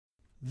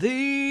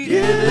The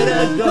Give It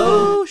a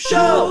Go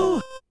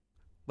Show!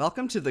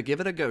 Welcome to the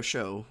Give It a Go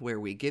Show, where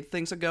we give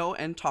things a go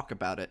and talk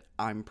about it.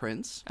 I'm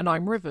Prince. And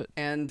I'm Rivet.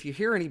 And if you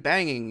hear any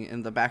banging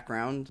in the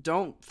background,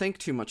 don't think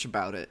too much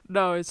about it.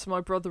 No, it's my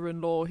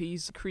brother-in-law.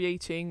 He's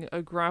creating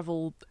a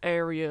gravel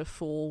area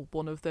for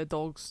one of their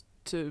dogs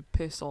to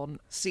piss on.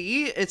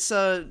 See, it's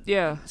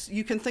Yeah.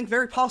 You can think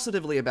very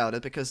positively about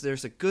it because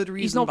there's a good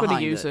reason He's not behind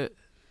going to use it.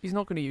 He's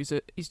not going to use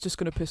it. He's just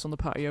going to piss on the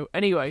patio.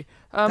 Anyway.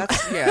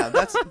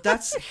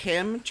 That's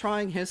him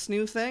trying his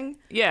new thing.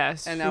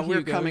 Yes. And now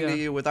we're coming to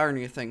you with our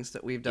new things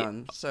that we've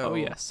done. Yeah. So. Oh,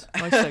 yes.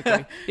 Nice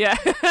segue. Yeah.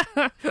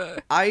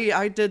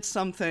 I did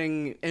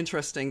something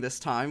interesting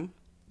this time.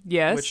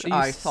 Yes. Which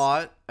I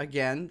thought,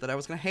 again, that I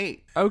was going to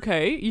hate.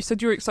 Okay. You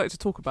said you were excited to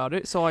talk about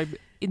it, so I'm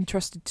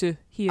interested to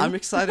hear. I'm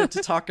excited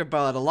to talk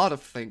about a lot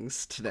of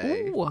things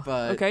today. Ooh,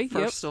 but okay,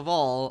 first of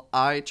all,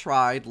 I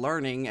tried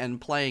learning and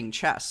playing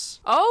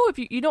chess. Oh, have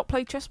you not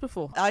played chess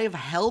before? I have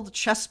held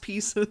chess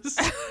pieces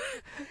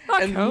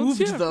and counts,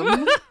 moved yeah.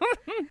 them.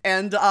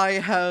 And I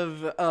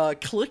have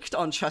clicked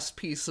on chess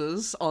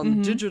pieces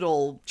on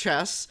digital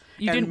chess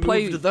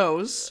moved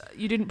those.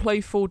 You didn't play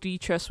 4D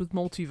chess with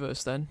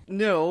Multiverse then?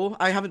 No,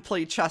 I haven't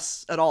played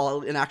chess at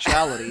all in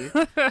actuality.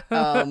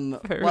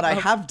 What I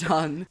have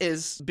done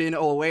is been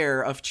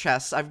aware of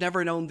chess. I've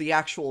never known the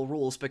actual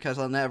rules because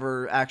I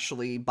never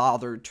actually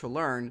bothered to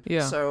learn.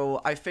 Yeah.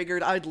 So I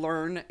figured I'd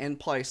learn and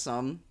play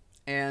some.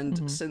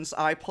 And since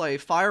I play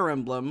Fire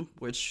Emblem,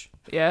 which...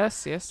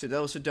 Yes. To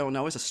those who don't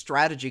know, it's a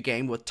strategy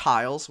game with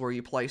tiles where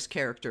you place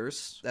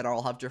characters that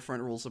all have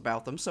different rules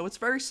about them. So it's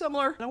very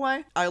similar in a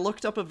way. I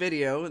looked up a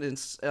video, and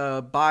it's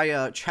by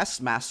a chess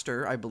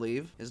master, I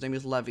believe. His name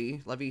is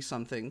Levy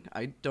something.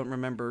 I don't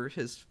remember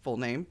his full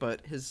name,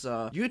 but his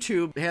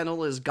YouTube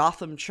handle is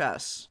Gotham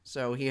Chess.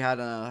 So he had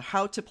a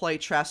How to Play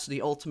Chess,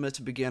 the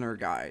Ultimate Beginner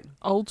Guide.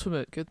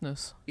 Ultimate,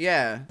 goodness.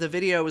 Yeah, the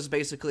video is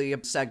basically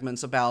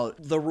segments about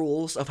the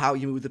rules of how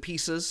you move the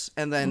pieces,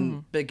 and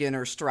then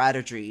beginner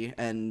strategy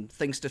and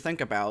things to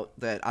think about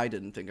that I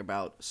didn't think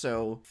about.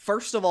 So,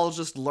 first of all,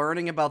 just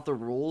learning about the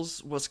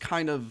rules was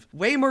kind of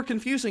way more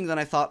confusing than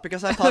I thought,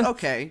 because I thought,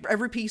 okay,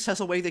 every piece has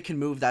a way they can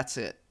move, that's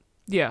it.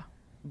 Yeah.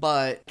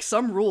 But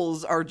some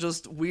rules are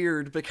just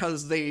weird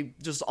because they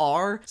just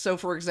are. So,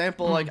 for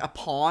example, like a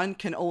pawn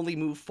can only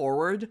move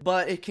forward,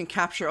 but it can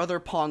capture other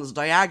pawns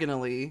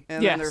diagonally.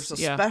 And then there's a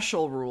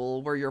special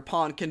rule where your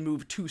pawn can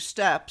move 2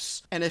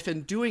 steps. And if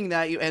in doing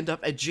that you end up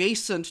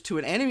adjacent to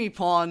an enemy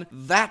pawn,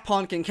 that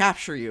pawn can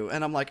capture you.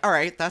 And I'm like, all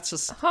right, that's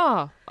just...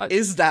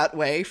 is that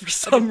way for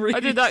some reason. I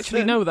did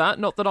actually know that.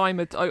 Not that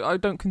I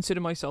don't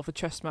consider myself a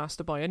chess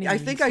master by any means.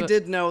 I think I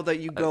did know that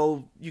you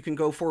can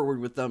go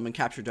forward with them and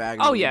capture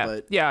diagonally. Oh, yeah.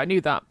 But... yeah, I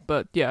knew that.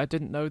 But yeah, I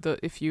didn't know that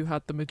if you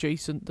had them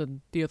adjacent,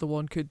 then the other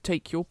one could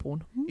take your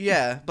pawn.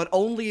 Yeah, but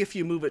only if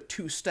you move it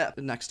 2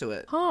 steps next to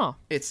it.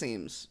 It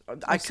seems.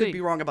 I could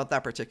be wrong about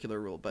that particular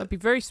rule, but... That'd be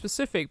very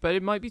specific, but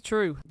it might be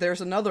true.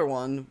 There's another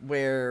one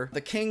where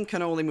the king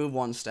can only move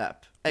 1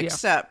 step.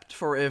 Except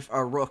for if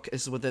a rook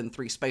is within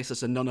 3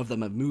 spaces and none of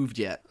them have moved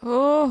yet.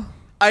 Oh.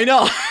 I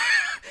know.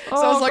 So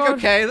I was like, God.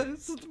 Okay,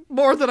 that's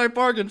more than I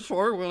bargained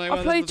for when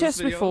I played chess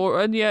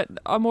before, and yet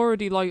I'm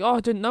already like, I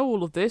didn't know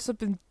all of this. I've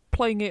been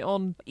playing it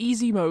on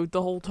easy mode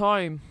the whole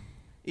time.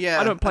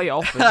 Yeah. I don't play it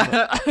often.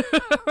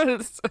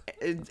 But...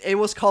 it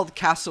was called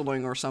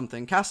castling or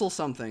something. Castle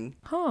something.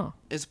 Huh.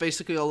 It's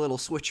basically a little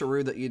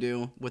switcheroo that you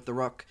do with the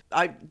rook.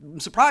 I'm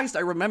surprised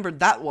I remembered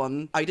that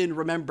one. I didn't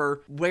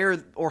remember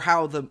where or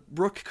how the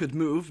rook could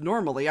move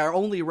normally. I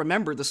only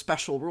remembered the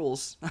special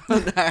rules.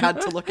 I had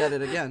to look at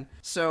it again.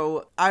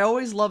 So I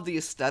always loved the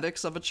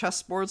aesthetics of a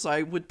chessboard, so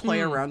I would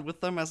play around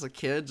with them as a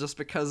kid just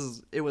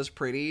because it was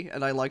pretty,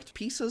 and I liked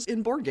pieces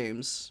in board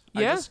games.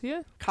 Yeah, I just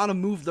kind of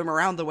moved them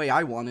around the way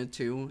I wanted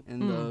to,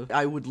 and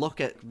I would look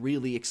at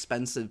really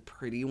expensive,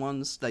 pretty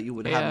ones that you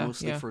would have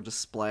mostly for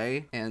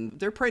display, and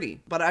they're pretty.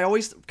 But I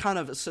always kind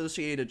of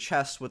associated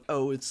chess with,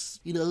 it's,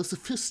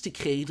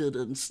 sophisticated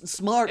and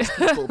smart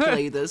people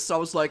play this. So I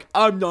was like,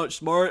 I'm not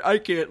smart, I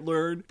can't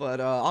learn. But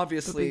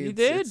obviously, you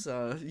did.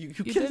 You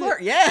can learn.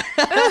 Yeah.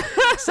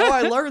 So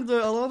I learned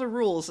a lot of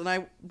rules,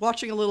 and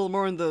watching a little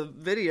more in the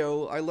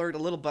video, I learned a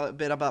little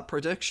bit about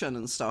prediction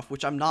and stuff,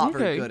 which I'm not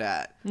very good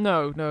at.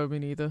 No, me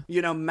neither.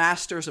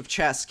 Masters of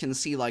chess can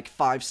see like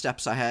 5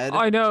 steps ahead.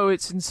 I know,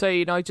 it's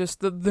insane.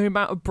 The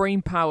amount of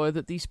brain power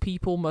that these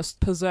people must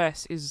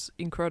possess is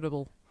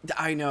incredible.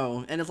 I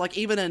know, and it's like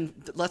even in,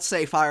 let's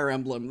say, Fire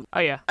Emblem. Oh,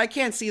 yeah. I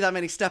can't see that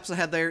many steps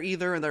ahead there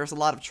either, and there's a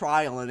lot of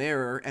trial and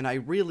error, and I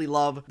really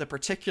love the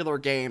particular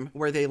game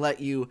where they let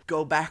you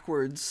go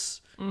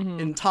backwards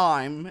in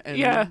time and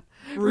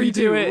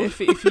redo it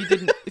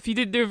if you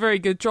didn't do a very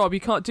good job. You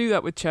can't do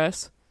that with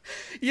chess.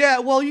 Yeah,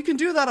 well, you can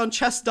do that on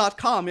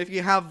chess.com if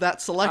you have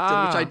that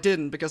selected, which I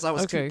didn't because I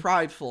was too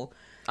prideful.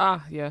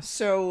 Yes.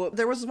 So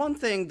there was one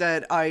thing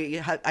that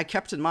I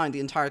kept in mind the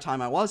entire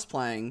time I was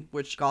playing,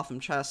 which Gotham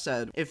Chess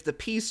said, if the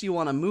piece you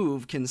want to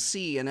move can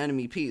see an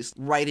enemy piece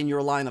right in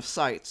your line of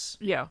sights,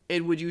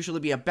 it would usually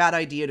be a bad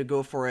idea to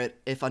go for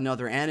it if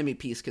another enemy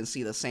piece can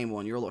see the same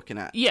one you're looking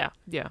at. Yeah.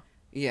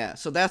 Yeah,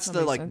 so that's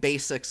the like sense.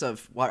 Basics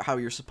of how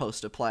you're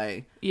supposed to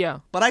play. Yeah.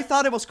 But I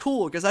thought it was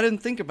cool because I didn't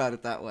think about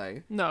it that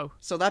way. No.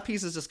 So that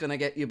piece is just going to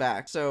get you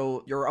back.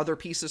 So your other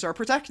pieces are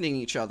protecting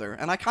each other.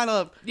 And I kind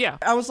of... Yeah.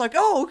 I was like,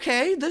 oh,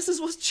 okay, this is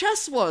what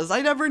chess was.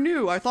 I never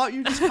knew. I thought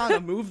you just kind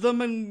of moved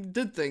them and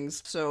did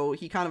things. So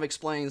he kind of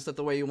explains that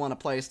the way you want to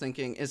play is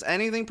thinking, is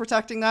anything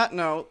protecting that?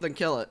 No, then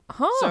kill it.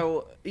 Huh.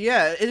 So,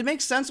 yeah, it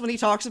makes sense when he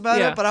talks about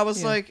it, but I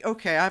was like,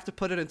 okay, I have to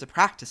put it into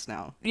practice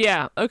now.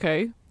 Yeah,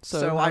 okay.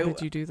 So how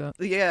did you do that?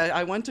 Yeah,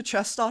 I went to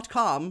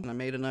chess.com and I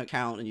made an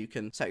account and you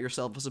can set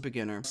yourself as a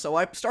beginner. So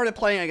I started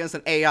playing against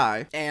an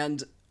AI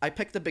and I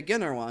picked the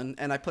beginner one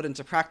and I put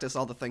into practice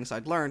all the things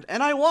I'd learned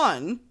and I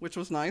won, which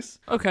was nice.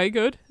 Okay,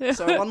 good.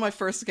 So I won my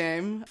first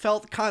game.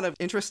 Felt kind of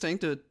interesting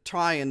to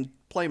try and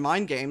play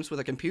mind games with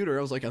a computer.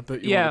 I was like, I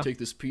bet you want to take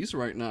this piece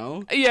right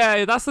now.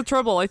 Yeah, that's the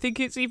trouble. I think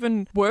it's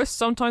even worse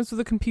sometimes with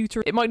a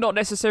computer. It might not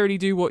necessarily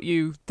do what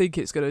you think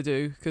it's going to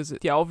do, because,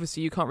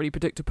 obviously you can't really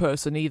predict a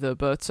person either,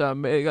 but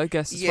I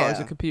guess as far as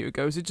a computer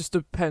goes, it just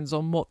depends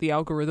on what the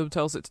algorithm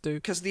tells it to do.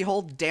 Because the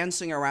whole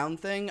dancing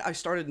around thing, I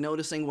started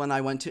noticing when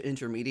I went to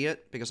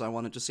intermediate, because I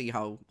wanted to see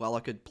how well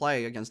I could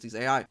play against these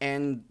AI.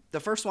 And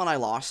the first one I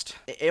lost,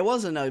 it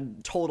wasn't a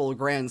total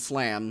grand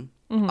slam.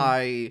 Mm-hmm.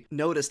 I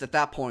noticed at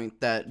that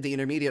point that the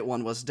intermediate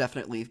one was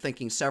definitely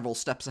thinking several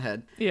steps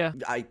ahead. Yeah.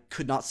 I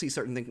could not see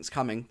certain things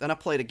coming. Then I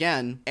played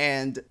again,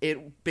 and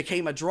it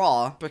became a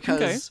draw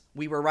because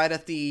we were right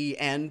at the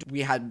end.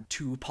 We had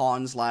 2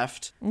 pawns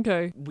left.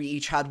 Okay. We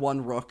each had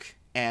 1 rook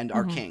and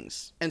our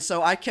kings. And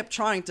so I kept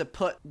trying to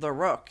put the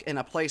rook in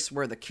a place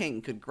where the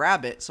king could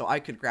grab it so I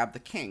could grab the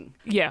king.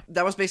 Yeah.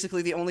 That was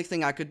basically the only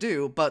thing I could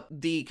do, but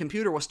the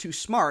computer was too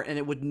smart and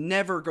it would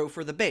never go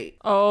for the bait.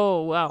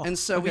 Oh, wow. And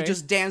so we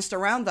just danced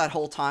around that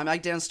whole time. I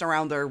danced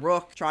around their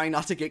rook, trying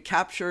not to get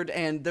captured,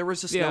 and there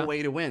was just no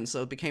way to win,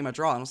 so it became a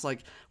draw. And I was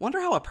like,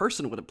 wonder how a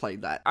person would have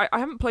played that. I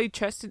haven't played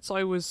chess since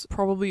I was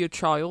probably a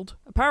child.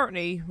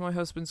 Apparently, my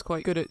husband's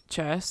quite good at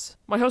chess.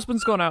 My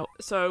husband's gone out,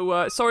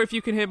 so sorry if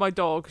you can hear my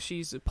dog.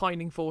 She's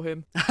pining for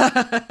him.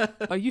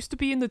 I used to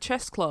be in the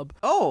chess club.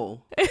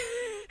 Oh.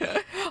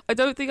 I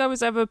don't think I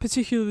was ever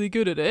particularly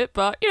good at it,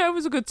 but, it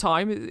was a good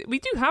time. We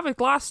do have a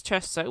glass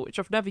chess set, which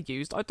I've never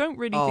used. I don't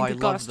really think a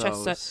glass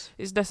chess set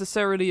is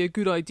necessarily a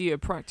good idea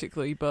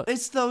practically, but...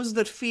 It's those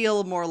that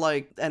feel more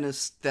like an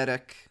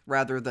aesthetic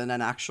rather than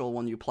an actual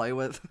one you play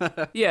with.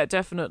 Yeah,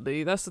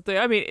 definitely. That's the thing.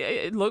 I mean,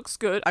 it looks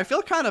good. I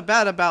feel kind of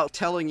bad about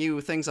telling you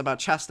things about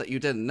chess that you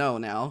didn't know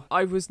now.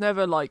 I was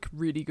never,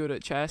 really good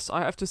at chess.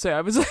 I have to say,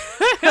 I was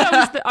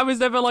I was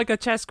never, a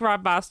chess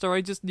grandmaster. I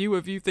just knew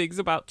a few things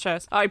about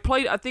chess. I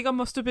think I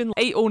must have been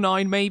 8 or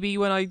 9 maybe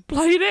when I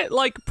played it,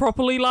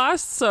 properly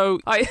last. So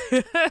I...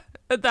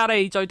 At that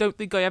age, I don't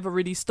think I ever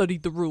really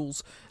studied the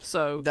rules.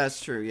 So that's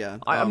true, yeah.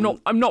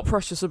 I'm not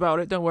precious about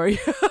it. Don't worry.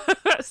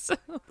 So.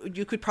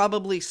 You could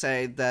probably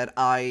say that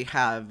I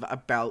have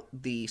about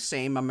the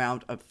same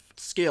amount of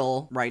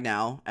skill right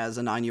now as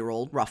a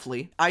 9-year-old,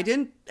 roughly. I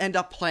didn't end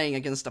up playing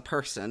against a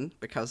person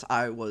because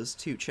I was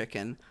too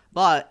chicken,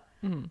 but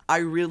I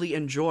really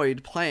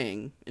enjoyed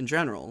playing in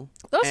general.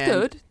 That's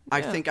good. Yeah.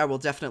 I think I will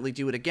definitely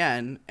do it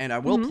again, and I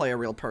will play a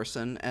real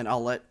person, and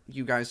I'll let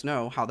you guys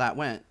know how that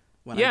went.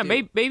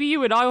 Maybe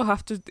you and I will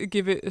have to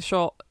give it a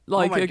shot,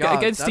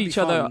 against each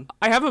other. Fun.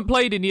 I haven't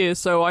played in years,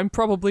 so I'm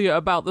probably at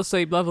about the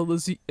same level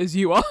as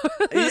you are.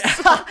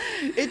 Yeah.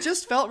 It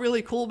just felt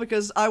really cool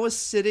because I was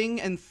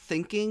sitting and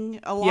thinking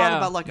a lot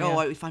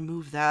about if I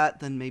move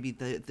that, then maybe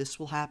this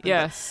will happen.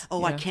 Yes.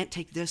 But, I can't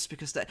take this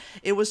because that.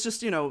 It was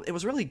just, it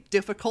was really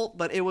difficult,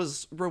 but it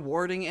was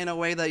rewarding in a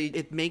way that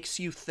it makes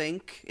you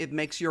think. It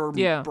makes your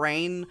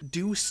brain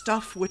do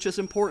stuff, which is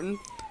important.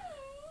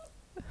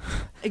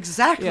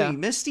 Exactly. Yeah.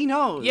 Misty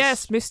knows.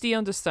 Yes, Misty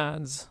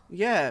understands.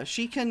 Yeah,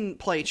 she can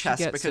play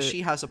chess because she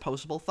has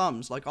opposable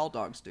thumbs like all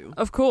dogs do.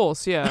 Of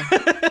course, yeah.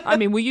 I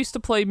mean, we used to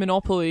play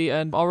Monopoly,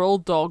 and our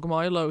old dog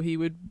Milo, he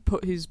would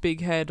put his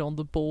big head on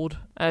the board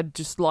and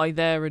just lie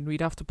there, and we'd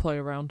have to play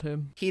around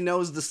him. He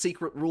knows the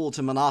secret rule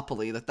to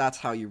Monopoly, that's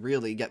how you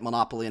really get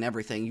Monopoly and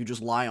everything. You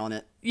just lie on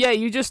it. Yeah,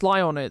 you just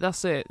lie on it.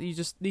 That's it. You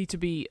just need to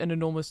be an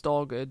enormous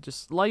dog and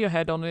just lay your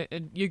head on it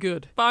and you're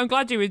good. But I'm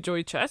glad you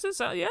enjoyed chess.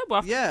 So,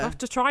 we'll have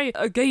to try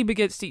a game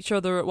against each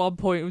other at one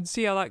point and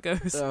see how that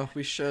goes. Oh,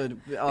 we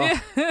should.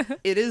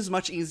 It is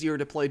much easier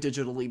to play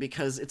digitally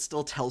because it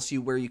still tells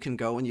you where you can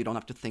go and you don't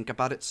have to think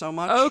about it so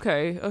much.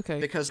 Okay.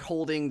 Because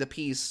holding the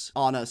piece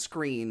on a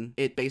screen,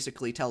 it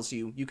basically tells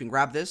you can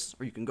grab this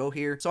or you can go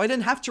here. So I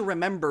didn't have to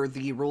remember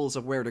the rules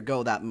of where to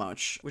go that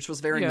much, which was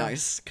very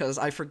nice because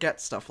I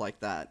forget stuff like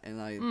that and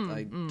I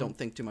don't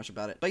think too much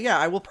about it. But yeah,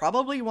 I will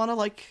probably want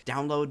to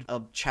download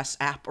a chess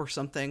app or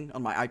something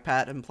on my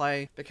iPad and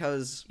play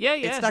because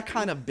it's that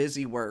kind of busy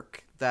easy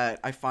work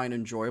that I find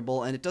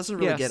enjoyable, and it doesn't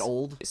really get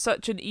old. It's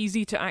such an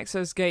easy to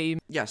access game.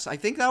 Yes, I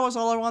think that was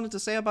all I wanted to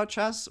say about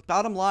chess.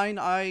 Bottom line,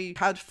 I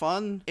had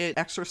fun. It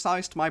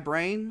exercised my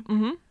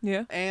brain.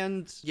 Yeah.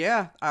 And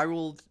yeah, I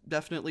will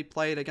definitely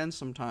play it again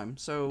sometime.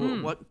 So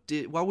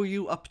what were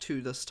you up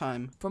to this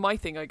time? For my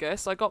thing, I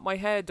guess, I got my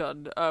hair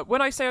done.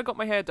 When I say I got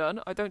my hair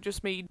done, I don't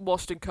just mean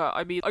washed and cut.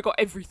 I mean, I got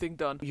everything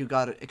done. You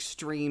got an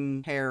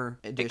extreme hair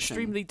edition.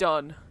 Extremely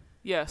done.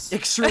 Yes.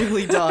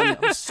 Extremely done.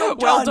 I'm so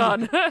well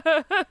done.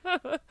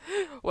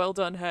 Well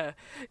done hair.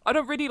 I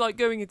don't really like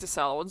going into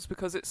salons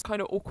because it's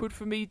kind of awkward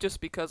for me, just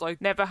because I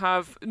never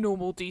have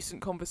normal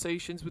decent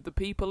conversations with the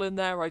people in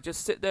there. I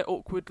just sit there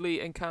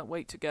awkwardly and can't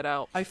wait to get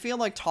out. I feel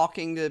like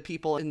talking to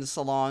people in the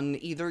salon,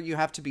 either you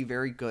have to be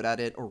very good at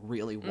it or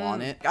really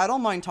want it. I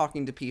don't mind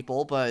talking to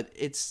people, but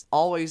it's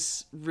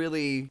always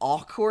really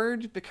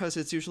awkward because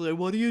it's usually like,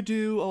 what do you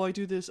do? Oh, I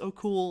do this. Oh,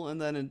 cool. And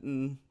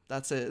then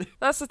that's it.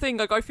 That's the thing.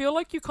 Like, I feel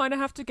like you kind of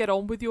have to get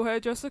on with your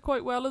hairdresser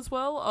quite well as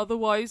well.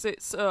 Otherwise,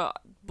 it's it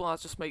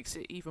just makes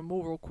it even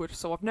more awkward.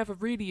 So I've never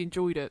really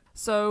enjoyed it.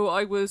 So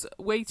I was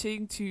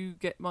waiting to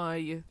get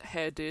my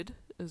hair did,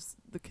 as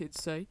the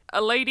kids say. A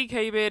lady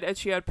came in and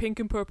she had pink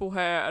and purple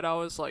hair, and I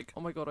was like,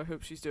 oh my god, I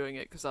hope she's doing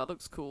it because that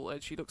looks cool,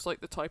 and she looks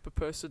like the type of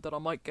person that I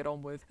might get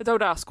on with.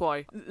 Don't ask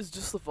why. It's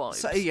just the vibe.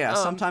 So, yeah,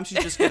 sometimes you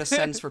just get a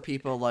sense for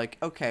people like,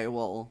 okay,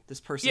 well, this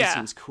person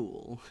seems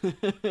cool.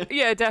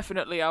 Yeah,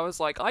 definitely. I was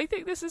like, I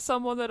think this is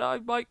someone that I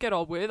might get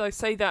on with. I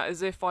say that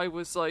as if I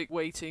was like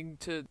waiting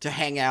to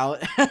hang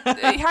out.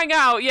 Hang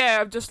out, yeah.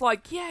 I'm just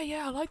like,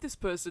 yeah, I like this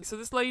person. So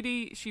this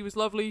lady, she was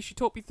lovely. She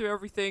talked me through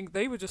everything.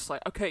 They were just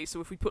like, okay, so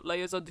if we put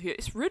layers under here,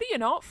 it's really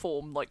an art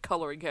form, like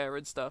colouring hair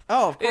and stuff.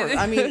 Oh, of course.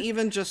 I mean,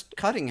 even just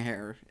cutting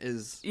hair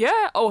is...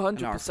 Yeah,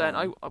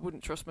 100%. I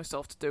wouldn't trust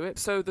myself to do it.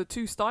 So the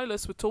two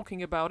stylists were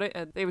talking about it,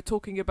 and they were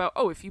talking about,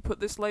 if you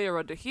put this layer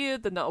under here,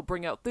 then that'll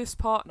bring out this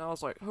part. And I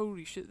was like,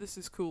 holy shit, this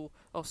is cool.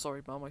 Oh,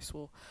 sorry, Mum, I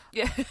swore.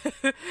 Yeah.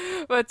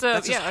 But,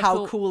 that's just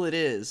how cool it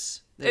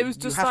is. It was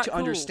just you have that to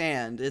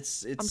understand.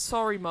 It's. I'm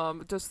sorry,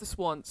 Mum. Just this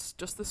once.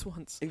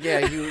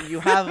 Yeah, you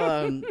have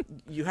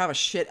a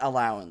shit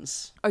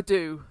allowance. I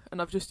do,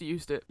 and I've just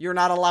used it. You're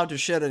not allowed to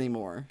shit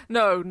anymore.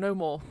 No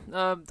more.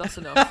 That's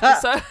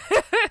enough.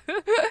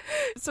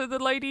 So the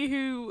lady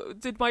who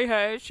did my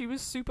hair, she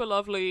was super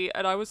lovely,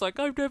 and I was like,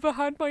 I've never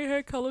had my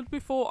hair coloured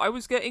before. I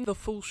was getting the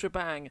full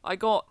shebang. I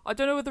don't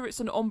know whether it's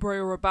an ombre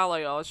or a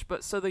balayage,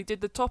 but so they did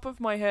the top of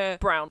my hair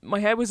brown. My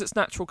hair was its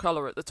natural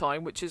colour at the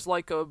time, which is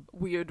like a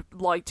weird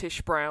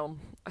lightish brown.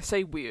 I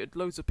say weird.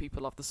 Loads of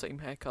people have the same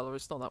hair colour.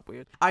 It's not that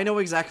weird. I know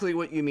exactly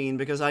what you mean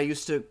because I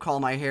used to call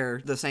my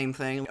hair the same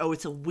thing. Oh,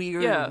 it's a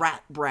weird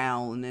rat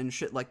brown and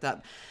shit like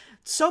that.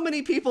 So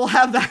many people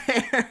have that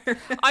hair.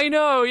 I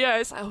know, yeah.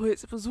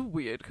 It was a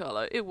weird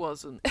colour. It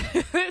wasn't.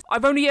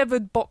 I've only ever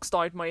box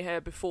dyed my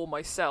hair before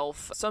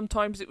myself.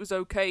 Sometimes it was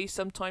okay,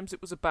 sometimes it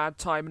was a bad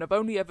time, and I've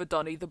only ever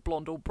done either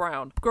blonde or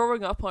brown.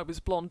 Growing up, I was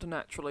blonde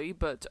naturally,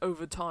 but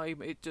over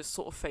time, it just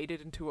sort of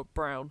faded into a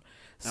brown.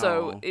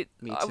 So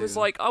I was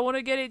like, I want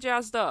to get it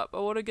jazzed up. I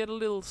want to get a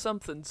little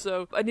something.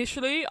 So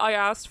initially, I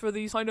asked for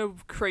these kind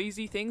of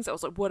crazy things. I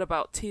was like, what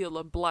about teal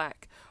and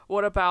black?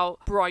 What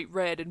about bright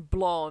red and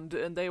blonde?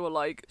 And they were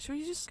like, should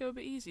we just go a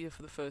bit easier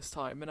for the first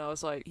time? And I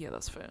was like, yeah,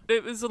 that's fair.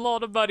 It was a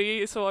lot of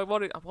money, so I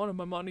wanted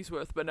my money's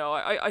worth. But no,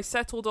 I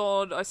settled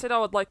on, I said I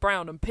would like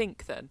brown and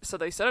pink then. So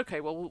they said, okay,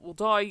 well, we'll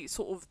dye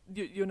sort of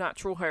your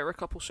natural hair a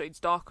couple shades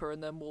darker,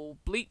 and then we'll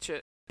bleach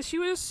it. She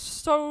was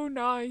so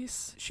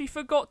nice. She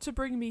forgot to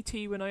bring me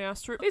tea when I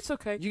asked her. It's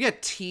okay. You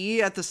get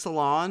tea at the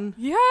salon?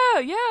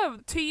 Yeah.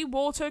 Tea,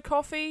 water,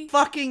 coffee.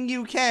 Fucking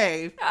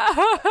UK.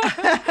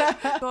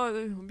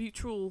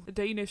 Mutual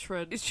Danish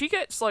friend. She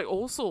gets like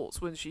all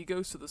sorts when she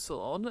goes to the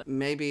salon.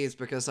 Maybe it's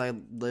because I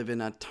live in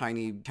a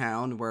tiny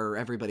town where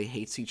everybody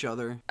hates each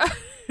other.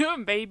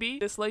 Maybe.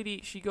 This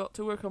lady, she got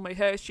to work on my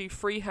hair. She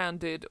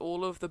free-handed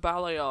all of the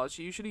balayage.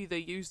 Usually they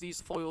use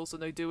these foils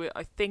and they do it,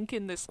 I think,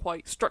 in this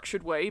quite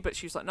structured way, but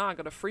she's like, nah, I'm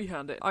gonna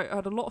freehand it. I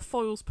had a lot of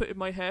foils put in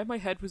my hair. My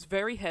head was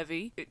very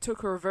heavy. It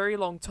took her a very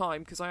long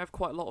time because I have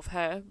quite a lot of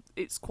hair.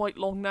 It's quite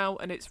long now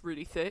and it's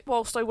really thick.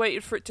 Whilst I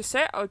waited for it to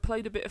set, I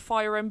played a bit of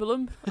Fire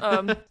Emblem.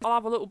 I'll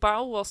have a little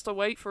bow whilst I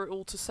wait for it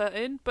all to set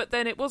in. But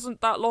then it wasn't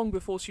that long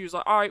before she was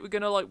like, alright, we're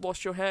gonna like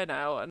wash your hair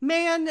now. And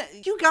man,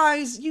 you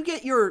guys, you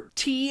get your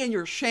tea and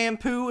your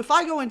shampoo. If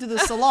I go into the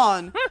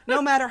salon,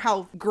 no matter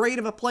how great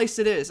of a place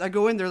it is, I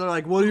go in there, they're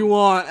like, what do you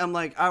want? I'm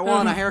like, I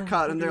want a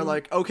haircut. And they're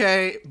like,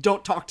 okay,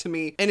 don't talk to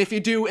me. And if you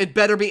do, it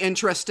better be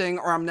interesting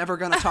or I'm never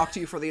gonna talk to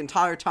you for the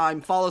entire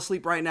time. Fall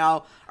asleep right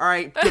now.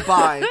 Alright,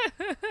 goodbye.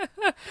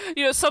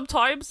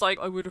 Sometimes, like,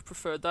 I would have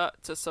preferred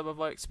that to some of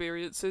my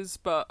experiences,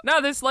 but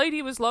no, this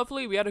lady was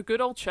lovely. We had a good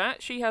old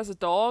chat. She has a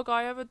dog,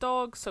 I have a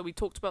dog, so we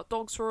talked about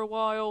dogs for a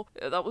while.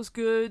 That was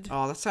good.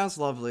 Oh, that sounds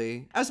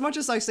lovely. As much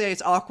as I say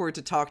it's awkward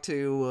to talk to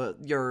to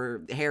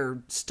your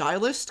hair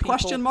stylist,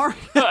 question mark?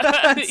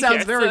 It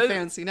sounds very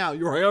fancy now.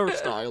 Your hair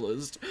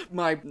stylist.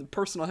 My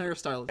personal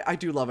hairstylist. I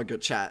do love a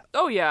good chat.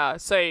 Oh yeah,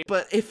 same.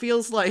 But it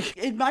feels like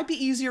it might be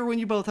easier when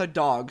you both have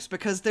dogs,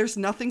 because there's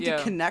nothing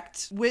to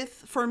connect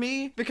with for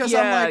me, because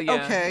I'm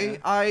like,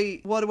 okay,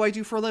 what do I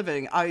do for a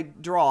living? I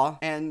draw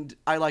and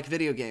I like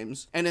video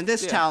games. And in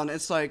this town,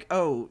 it's like,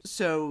 oh,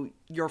 so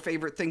your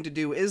favorite thing to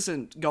do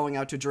isn't going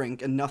out to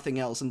drink and nothing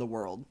else in the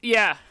world.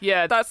 Yeah,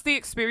 that's the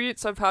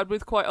experience I've had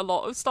with quite a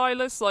lot of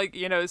stylists. Like,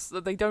 you know,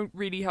 they don't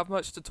really have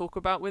much to talk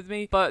about with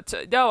me. But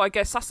no, I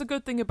guess that's the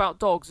good thing about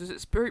dogs, is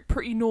it's a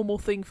pretty normal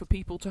thing for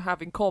people to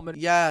have in common.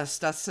 Yes,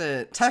 that's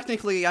it.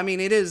 Technically, I mean,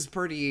 it is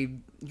pretty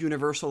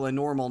universal and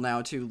normal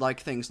now to like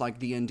things like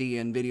D&D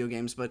and video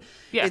games, but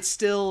it's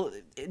still,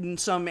 in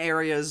some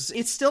areas,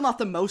 it's still not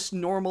the most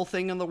normal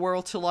thing in the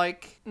world to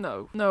like.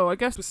 No, I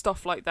guess with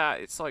stuff like that,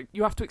 it's like,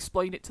 you have to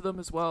explain it to them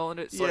as well, and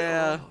it's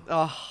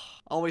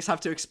always have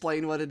to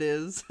explain what it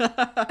is.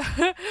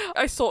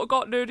 I sort of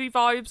got nerdy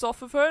vibes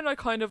off of her, and I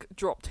kind of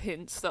dropped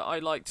hints that I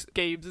liked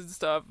games and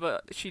stuff,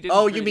 but she didn't.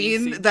 Oh, you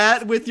mean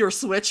that with your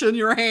Switch in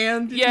your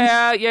hand?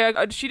 Yeah.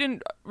 She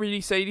didn't really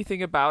say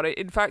anything about it.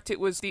 In fact, it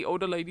was the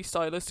older lady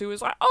stylist who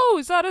was like, "Oh,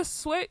 is that a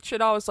Switch?"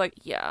 And I was like,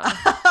 "Yeah."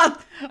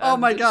 Oh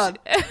my god.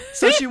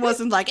 So she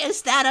wasn't like,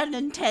 "Is that a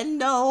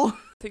Nintendo?"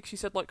 I think she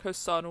said like her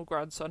son or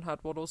grandson had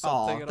one or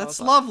something. Oh, that's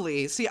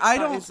lovely. See, I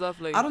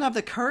don't have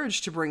the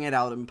courage to bring it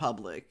out in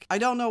public. I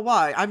don't know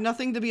why. I have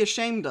nothing to be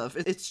ashamed of.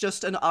 It's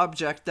just an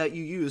object that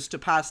you use to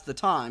pass the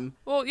time.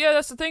 Well, yeah,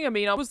 that's the thing. I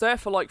mean, I was there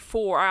for like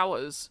 4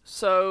 hours,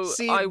 so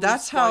see, I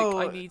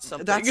need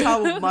something. That's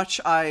how much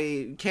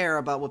I care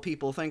about what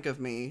people think of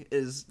me,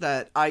 is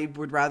that I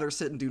would rather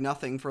sit and do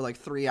nothing for like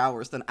 3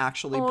 hours than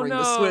actually bring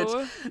the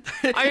Switch.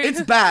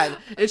 It's bad.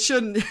 It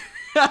shouldn't.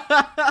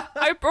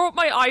 I brought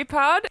my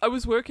iPad. I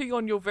was working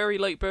on your very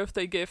late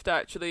birthday gift,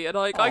 actually, and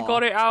I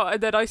got it out,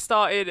 and then I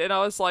started, and I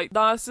was like,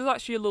 nah, this is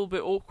actually a little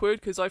bit awkward,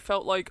 because I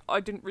felt like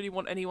I didn't really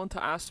want anyone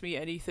to ask me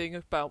anything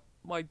about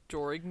my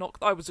drawing. Not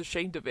I was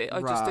ashamed of it.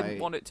 I just didn't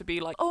want it to be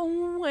like,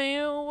 oh,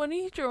 well, what are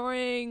you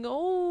drawing?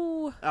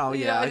 Oh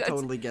yeah, I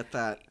totally get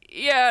that.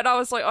 Yeah, and I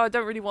was like, I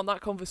don't really want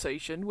that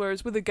conversation.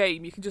 Whereas with a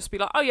game, you can just be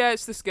like, oh yeah,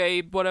 it's this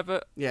game,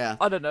 whatever. Yeah.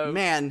 I don't know.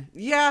 Man,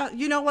 yeah,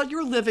 you know what?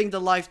 You're living the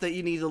life that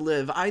you need to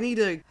live. I need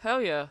to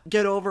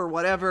get over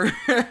whatever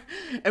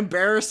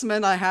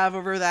embarrassment I have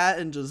over that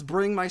and just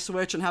bring my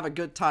Switch and have a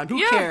good time.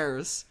 Who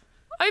cares?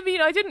 I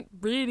mean, I didn't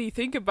really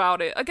think about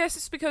it. I guess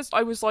it's because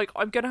I was like,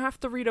 I'm gonna have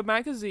to read a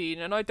magazine,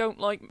 and I don't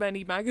like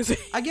many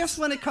magazines. I guess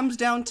when it comes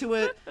down to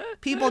it,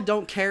 people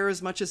don't care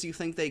as much as you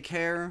think they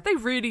care. They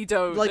really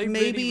don't. Like, they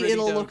maybe really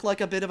it'll don't. look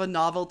like a bit of a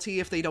novelty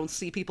if they don't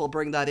see people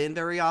bring that in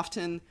very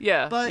often.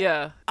 Yeah, but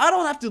I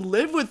don't have to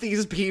live with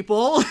these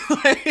people.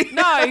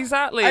 No,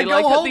 exactly.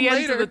 Like, at the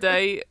end of the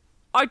day, day,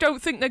 I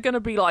don't think they're going to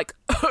be like,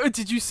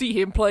 did you see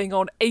him playing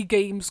on a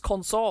game's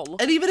console?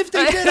 And even if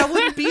they did, I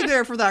wouldn't be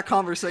there for that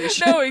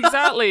conversation. No,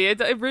 exactly.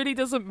 It really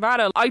doesn't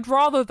matter. I'd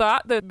rather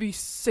that than be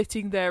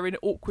sitting there in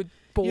awkward,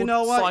 bored silence. You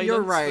know what?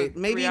 You're right.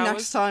 Maybe 3 hours.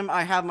 next time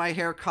I have my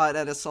hair cut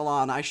at a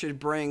salon, I should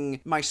bring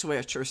my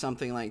Switch or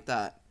something like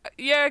that.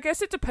 Yeah, I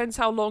guess it depends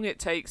how long it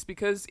takes,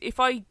 because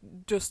if I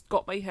just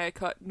got my hair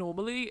cut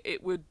normally,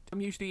 I'm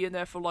usually in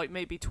there for like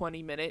maybe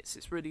 20 minutes.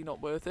 It's really not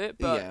worth it.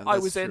 But I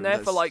was in there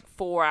for like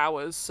 4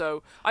 hours,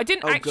 so I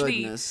didn't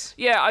goodness.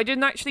 I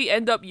didn't actually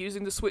end up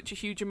using the Switch a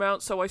huge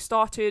amount, so I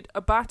started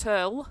a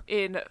battle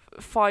in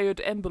Fire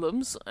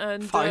Emblems.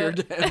 And Fire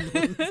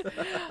Emblems.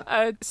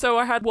 so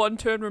I had 1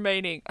 turn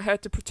remaining. I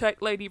had to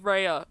protect Lady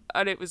Rhea,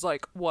 and it was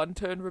like 1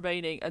 turn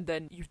remaining, and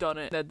then you've done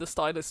it. Then the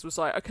stylist was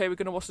like, okay, we're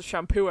going to watch the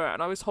shampooer,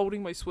 and I was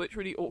holding my Switch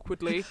really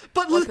awkwardly.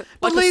 But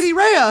Lady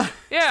Rhea!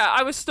 Yeah,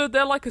 I was stood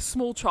there like a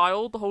small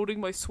child holding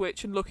my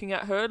Switch and looking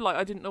at her like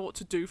I didn't know what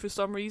to do for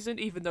some reason,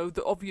 even though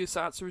the obvious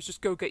answer is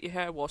just go get your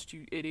hair washed,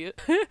 you idiot.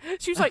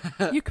 She was like,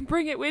 you can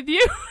bring it with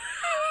you.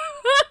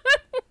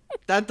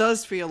 That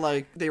does feel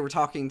like they were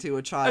talking to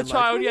a child.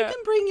 Yeah.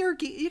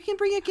 You can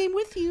bring a game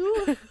with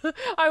you.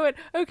 I went,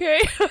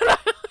 okay.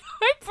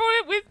 I brought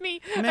it with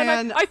me. Man.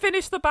 And I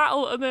finished the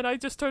battle, and then I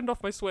just turned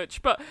off my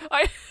Switch. But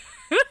I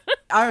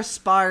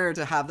aspire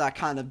to have that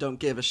kind of don't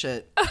give a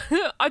shit.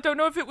 I don't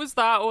know if it was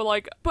that or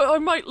like, but I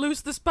might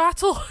lose this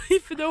battle,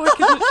 even though I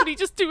can literally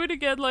just do it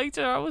again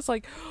later. I was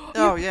like,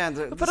 oh yeah,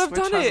 the but Switch I've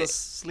done has it. a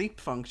sleep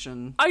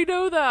function. I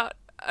know that.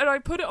 And I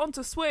put it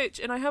onto Switch,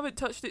 and I haven't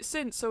touched it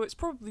since, so it's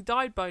probably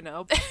died by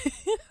now.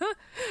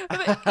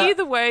 But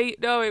either way,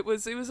 no, it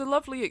was a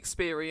lovely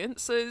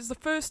experience. It was the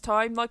first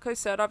time, like I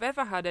said, I've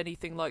ever had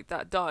anything like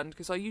that done,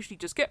 because I usually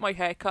just get my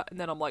hair cut, and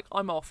then I'm like,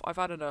 I'm off, I've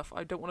had enough,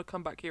 I don't want to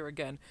come back here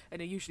again,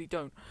 and I usually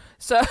don't.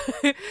 So,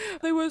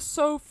 they were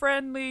so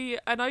friendly,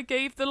 and I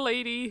gave the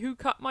lady who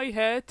cut my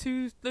hair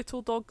 2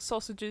 little dog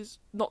sausages,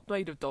 not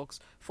made of dogs,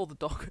 for the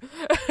dog.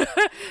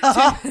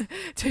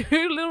 2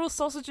 little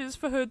sausages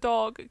for her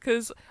dog,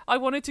 because because I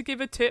wanted to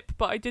give a tip,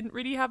 but I didn't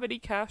really have any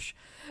cash.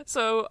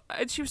 So,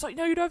 and she was like,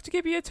 no, you don't have to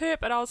give me a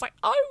tip. And I was like,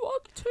 I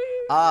want to.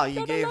 Ah,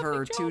 you gave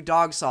her 2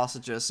 dog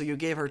sausages, so you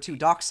gave her 2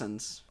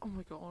 dachshunds. Oh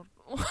my god.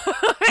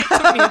 It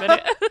took me a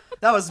minute.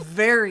 That was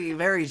very,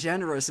 very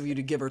generous of you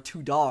to give her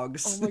 2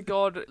 dogs. Oh my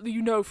god.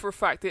 You know for a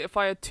fact that if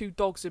I had 2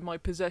 dogs in my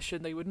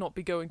possession, they would not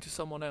be going to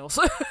someone else.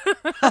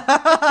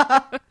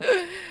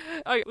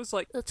 I was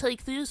like, I'll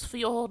take these for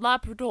your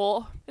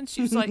Labrador. And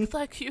she was like,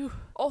 thank you.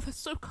 Oh, that's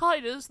so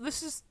kind.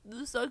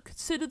 I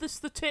consider this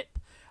the tip.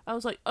 I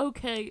was like,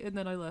 okay, and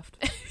then I left.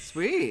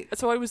 Sweet.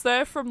 So I was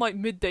there from like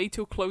midday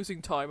till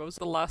closing time. I was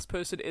the last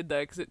person in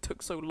there because it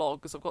took so long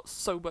because I've got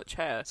so much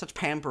hair. Such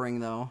pampering,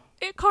 though.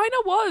 It kind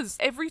of was.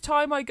 Every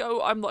time I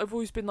go, I've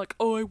always been like,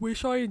 oh, I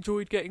wish I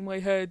enjoyed getting my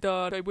hair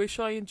done. I wish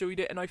I enjoyed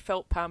it and I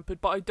felt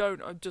pampered, but I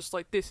don't. I'm just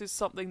like, this is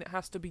something that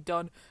has to be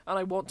done and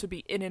I want to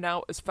be in and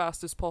out as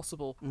fast as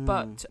possible.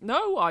 But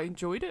no, I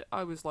enjoyed it.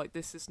 I was like,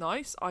 this is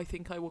nice. I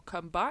think I will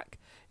come back.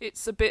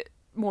 It's a bit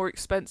more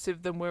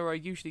expensive than where I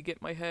usually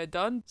get my hair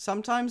done.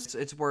 Sometimes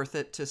it's worth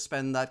it to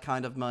spend that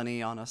kind of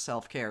money on a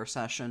self-care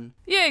session.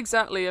 Yeah,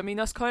 exactly. I mean,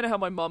 that's kind of how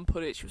my mum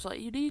put it. She was like,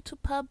 you need to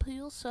pamper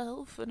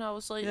yourself. And I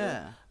was like,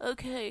 yeah.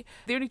 Okay.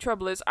 The only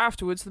trouble is,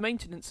 afterwards, the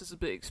maintenance is a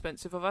bit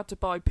expensive. I've had to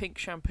buy pink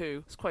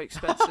shampoo. It's quite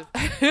expensive.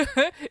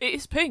 It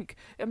is pink.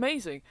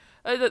 Amazing.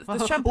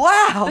 The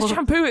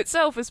shampoo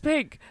itself is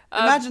pink.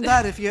 Imagine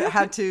that if you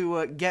had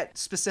to get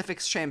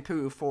specific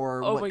shampoo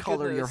for what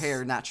color goodness. your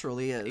hair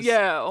naturally is.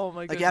 Yeah, oh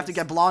my goodness. Like you have to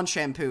get blonde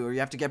shampoo or you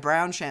have to get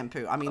brown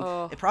shampoo. I mean,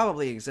 it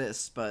probably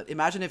exists, but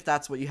imagine if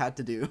that's what you had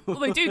to do. Well,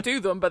 they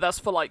do them, but that's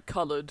for like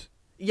coloured.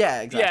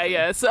 Yeah, exactly.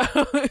 Yeah, so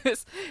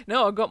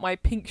no, I got my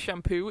pink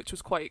shampoo, which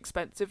was quite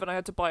expensive, and I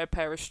had to buy a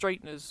pair of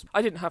straighteners.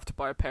 I didn't have to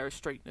buy a pair of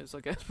straighteners,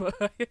 I guess,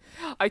 but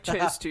I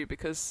chose to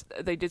because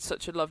they did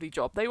such a lovely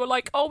job. They were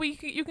like, oh, you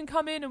can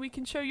come in and we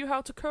can show you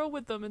how to curl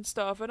with them and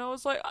stuff, and I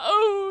was like,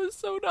 oh,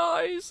 so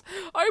nice.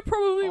 I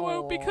probably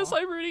won't because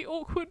I'm really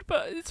awkward,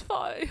 but it's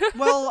fine.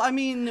 Well, I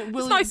mean,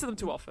 it's nice of them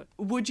to offer.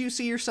 Would you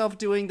see yourself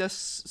doing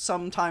this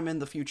sometime in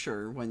the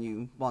future when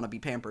you want to be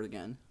pampered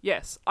again?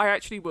 Yes, I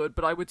actually would,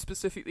 but I would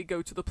specifically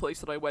go to the place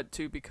that I went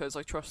to because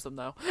I trust them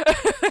now.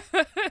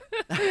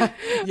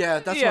 Yeah,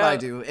 that's what I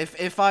do.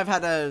 If I've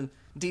had a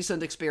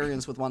decent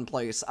experience with one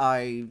place,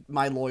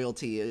 my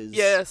loyalty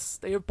is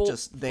they have bought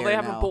just there. They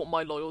haven't bought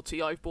my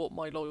loyalty. I've bought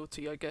my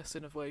loyalty, I guess,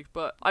 in a way.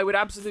 But I would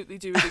absolutely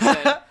do it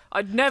again.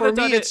 I'd never For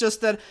done me, it's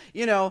just that,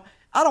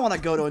 I don't want to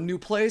go to a new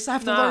place. I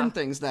have to learn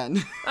things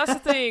then. That's the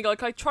thing.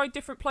 Like, I tried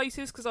different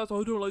places because I was like,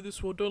 I don't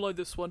like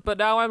this one. But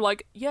now I'm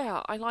like,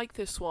 yeah, I like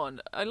this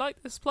one. I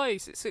like this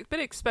place. It's a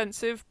bit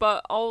expensive,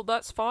 but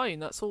that's fine.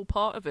 That's all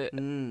part of it.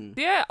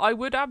 Yeah, I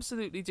would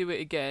absolutely do it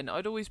again.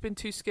 I'd always been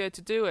too scared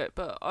to do it,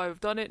 but I've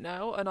done it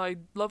now, and I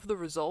love the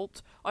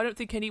result. I don't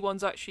think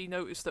anyone's actually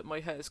noticed that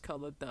my hair's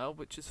coloured now,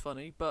 which is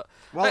funny, but...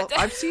 Well,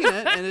 I've seen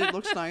it, and it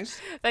looks nice.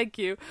 Thank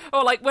you.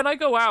 Oh, like, when I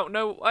go out,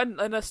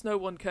 unless no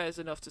one cares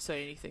enough to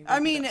say anything. I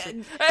mean...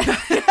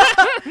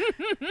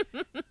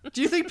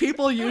 Do you think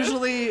people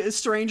usually,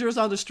 strangers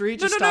on the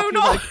street, just stop you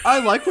like, I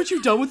like what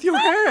you've done with your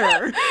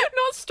hair?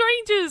 Not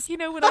strangers.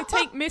 When I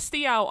take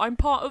Misty out, I'm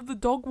part of the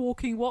dog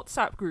walking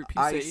WhatsApp group,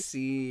 you see. I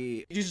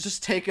see. You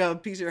just take a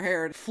piece of your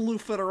hair and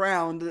floof it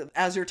around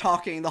as you're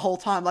talking the whole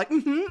time, like,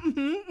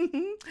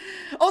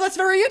 oh, that's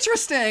very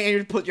interesting. And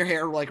you put your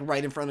hair, like,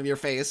 right in front of your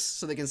face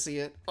so they can see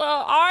it.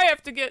 Well, I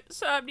have to get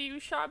some new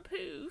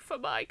shampoo for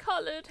my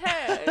coloured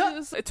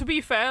hair. To be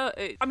fair,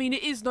 it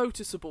is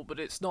noticeable, but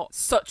it's not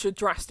such a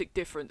drastic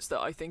difference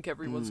that I think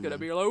everyone's going to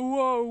be like,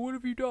 whoa, what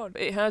have you done?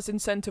 It has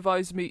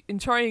incentivized me in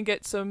trying to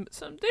get some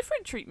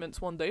different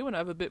treatments one day when I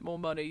have a bit more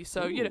money.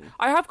 So,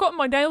 I have gotten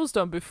my nails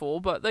done before,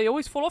 but they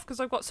always fall off because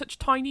I've got such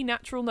tiny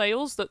natural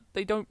nails that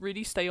they don't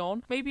really stay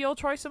on. Maybe I'll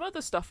try some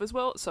other stuff as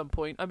well at some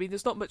point. I mean,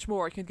 there's not much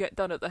more I can get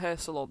done at the hair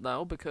salon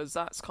now because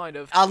that's kind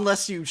of...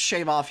 Unless you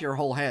shave off your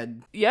whole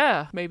head.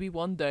 Yeah, maybe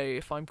one day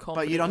if I'm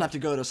confident. But you don't have to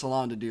go to a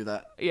salon to do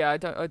that. Yeah, I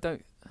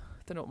don't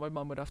know what my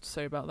mum would have to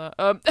say about that.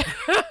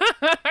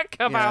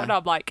 Come out and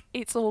I'm like,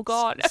 it's all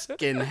gone.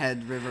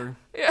 Skinhead river.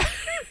 Yeah.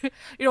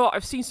 You know what?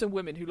 I've seen some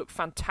women who look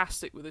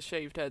fantastic with a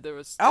shaved head.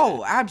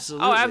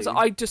 Absolutely.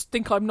 I just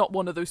think I'm not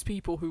one of those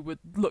people who would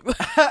look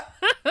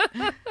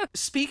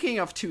Speaking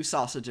of 2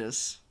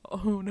 sausages.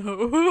 Oh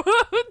no.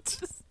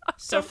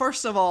 So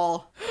first of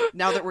all,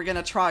 now that we're going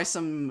to try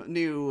some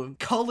new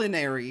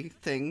culinary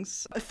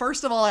things,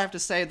 first of all, I have to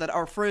say that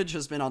our fridge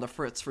has been on the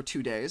fritz for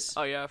 2 days.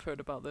 Oh yeah, I've heard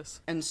about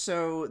this. And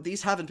so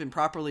these haven't been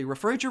properly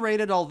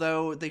refrigerated,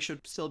 although they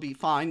should still be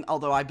fine,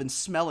 although I've been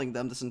smelling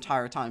them this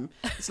entire time.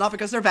 It's not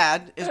because they're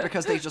bad, it's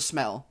because they just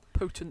smell.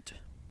 Potent.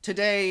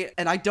 Today,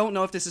 and I don't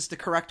know if this is the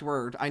correct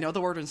word, I know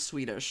the word in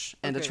Swedish,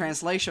 and the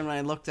translation when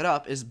I looked it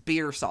up is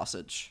beer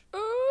sausage.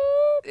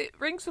 It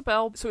rings a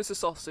bell, so it's a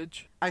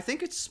sausage. I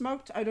think it's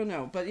smoked, I don't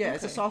know, but yeah,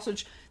 It's a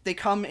sausage. They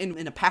come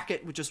in a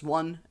packet with just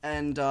one,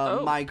 and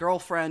my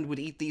girlfriend would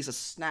eat these as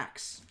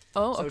snacks.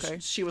 Oh, so okay.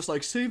 She was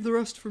like, save the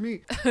rest for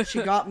me.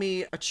 She got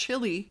me a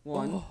chili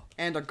one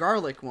and a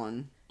garlic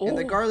one. And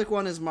the garlic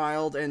one is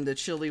mild, and the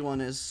chili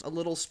one is a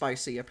little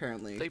spicy,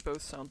 apparently. They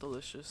both sound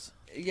delicious.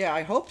 Yeah,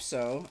 I hope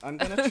so. I'm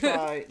gonna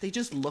try... They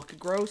just look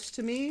gross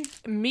to me.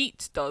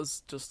 Meat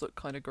does just look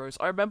kind of gross.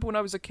 I remember when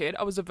I was a kid,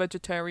 I was a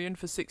vegetarian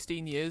for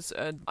 16 years,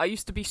 and I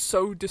used to be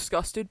so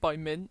disgusted by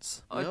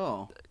mince.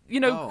 You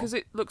know, because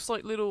it looks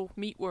like little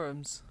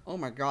meatworms. Oh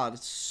my god,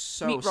 it's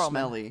so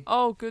smelly.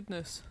 Oh,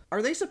 goodness.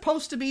 Are they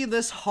supposed to be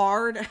this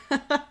hard?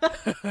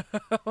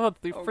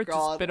 The fridge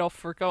has been off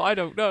for I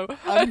don't know.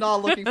 I'm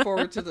not looking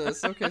forward to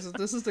this. Okay, so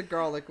this is the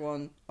garlic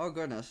one. Oh,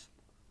 goodness.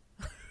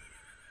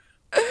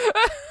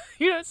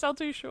 You don't sound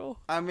too sure.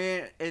 I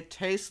mean, it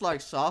tastes like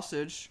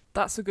sausage.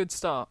 That's a good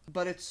start.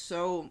 But it's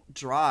so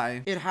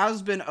dry. It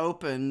has been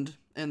opened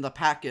in the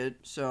packet,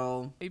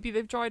 so... Maybe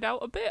they've dried out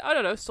a bit? I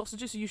don't know.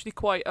 Sausages are usually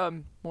quite,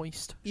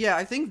 moist. Yeah,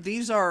 I think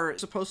these are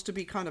supposed to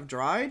be kind of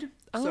dried.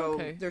 Oh, so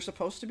okay. They're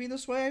supposed to be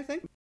this way, I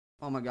think.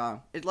 Oh my god.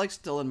 It's like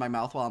still in my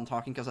mouth while I'm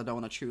talking because I don't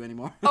want to chew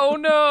anymore. Oh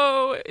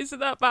no! Is it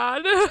that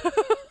bad?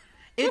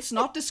 It's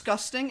not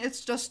disgusting.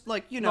 It's just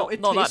like, you know,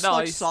 it not tastes that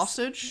like nice.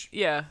 sausage.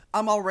 Yeah.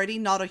 I'm already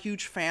not a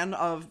huge fan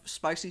of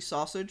spicy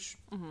sausage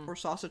or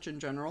sausage in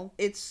general.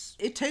 It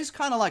tastes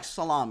kind of like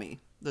salami,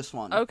 this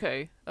one.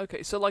 Okay.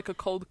 So like a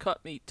cold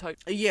cut meat type.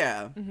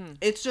 Yeah.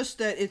 It's just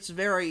that it's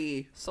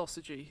very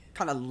sausagey.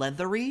 Kind of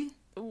leathery.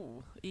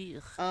 Ooh,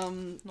 ew.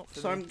 Not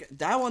for me.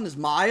 That one is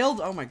mild.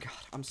 Oh my god,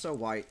 I'm so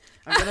white.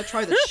 I'm gonna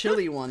try the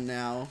chili one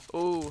now.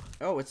 Ooh.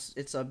 Oh,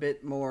 it's a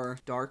bit more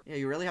dark. Yeah,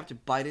 you really have to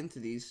bite into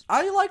these.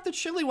 I like the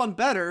chili one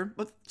better,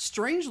 but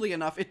strangely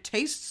enough, it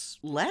tastes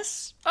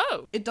less.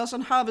 Oh. It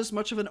doesn't have as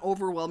much of an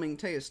overwhelming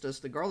taste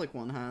as the garlic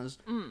one has.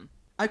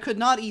 I could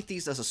not eat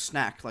these as a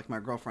snack like my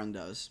girlfriend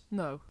does.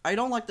 No. I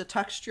don't like the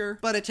texture,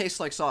 but it tastes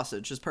like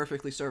sausage. It's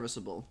perfectly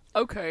serviceable.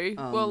 Okay.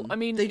 Well, I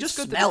mean, they just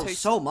smell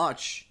so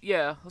much.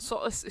 Yeah.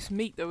 It's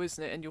meat though,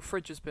 isn't it? And your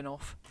fridge has been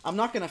off. I'm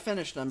not gonna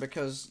finish them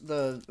because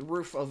the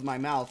roof of my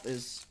mouth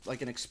is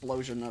like an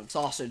explosion of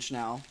sausage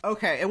now.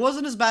 Okay, it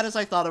wasn't as bad as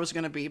I thought it was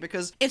gonna be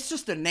because it's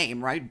just a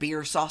name, right?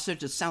 Beer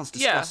sausage. It sounds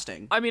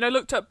disgusting. Yeah. I mean, I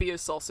looked up beer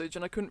sausage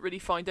and I couldn't really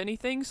find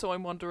anything, so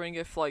I'm wondering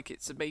if like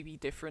it's maybe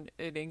different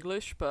in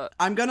English. But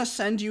I'm gonna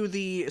send you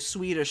the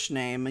Swedish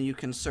name and you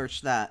can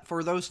search that.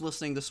 For those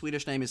listening, the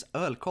Swedish name is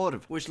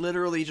ölkorv, which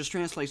literally just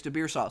translates to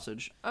beer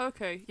sausage.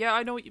 Okay, yeah,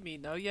 I know what you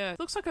mean though. Yeah,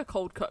 looks like a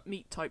cold cut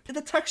meat type.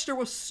 The texture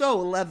was so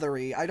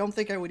leathery. I don't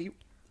think I would eat.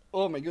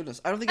 Oh my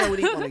goodness, I don't think I would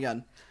eat one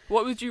again.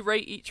 What would you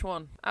rate each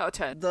one out of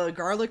 10? The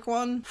garlic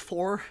one,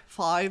 4,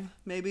 5,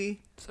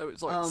 maybe. So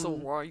it's like it's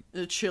alright.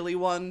 The chili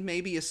one,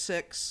 maybe a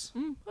 6.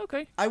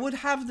 Okay. I would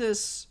have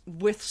this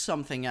with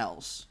something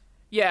else.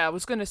 Yeah, I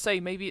was going to say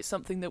maybe it's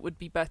something that would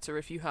be better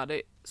if you had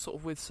it sort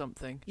of with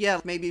something. Yeah,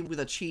 maybe with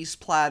a cheese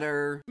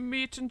platter.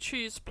 Meat and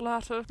cheese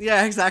platter.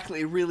 Yeah,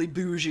 exactly. Really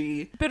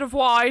bougie. Bit of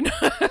wine.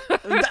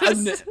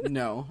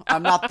 No,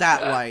 I'm not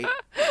that white.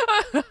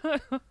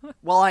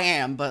 Well, I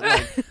am, but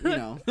like, you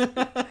know.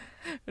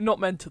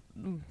 Not mentally?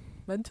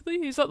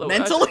 Is that the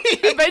mentally?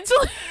 word?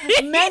 Mentally?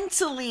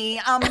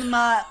 Mentally,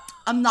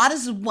 I'm not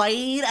as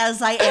white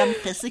as I am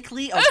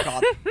physically. Oh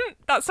god.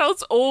 That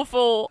sounds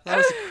awful. That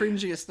was the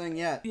cringiest thing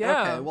yet.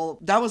 Yeah. Okay, well,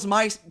 that was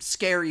my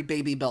scary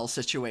Baby Bell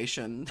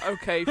situation.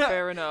 Okay,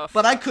 fair enough.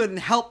 But I couldn't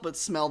help but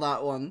smell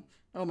that one.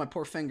 Oh, my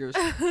poor fingers.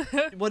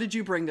 What did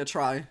you bring to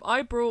try?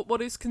 I brought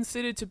what is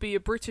considered to be a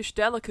British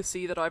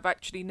delicacy that I've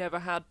actually never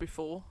had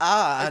before.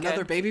 Again.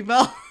 Another Baby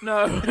Bell?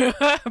 No.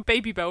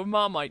 Baby Bell,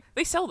 Marmite.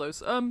 They sell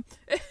those.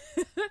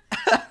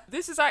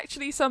 This is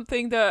actually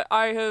something that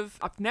I've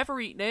never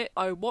eaten it.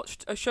 I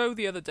watched a show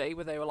the other day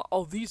where they were like,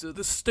 oh, these are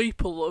the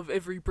staple of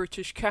every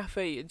British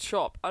cafe and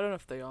shop. I don't know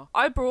if they are.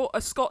 I brought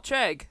a Scotch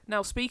egg.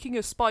 Now, speaking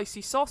of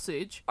spicy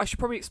sausage, I should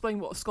probably explain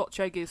what a Scotch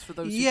egg is for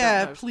those who don't know.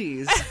 Yeah,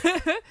 please.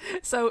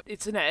 So,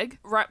 it's an egg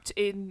wrapped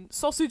in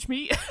sausage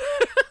meat.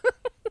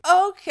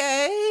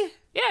 Okay.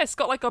 Yeah, it's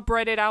got like a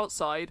breaded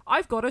outside.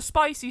 I've got a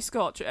spicy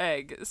Scotch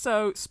egg.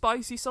 So,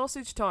 spicy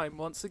sausage time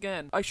once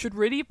again. I should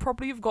really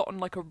probably have gotten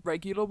like a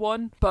regular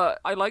one, but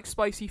I like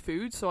spicy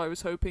food, so I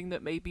was hoping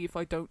that maybe if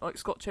I don't like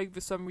Scotch egg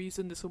for some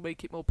reason, this will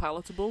make it more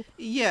palatable.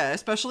 Yeah,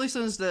 especially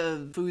since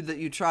the food that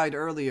you tried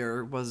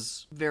earlier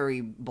was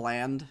very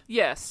bland.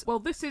 Yes. Well,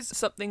 this is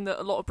something that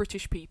a lot of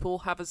British people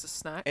have as a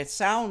snack. It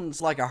sounds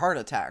like a heart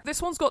attack.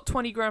 This one's got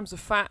 20 grams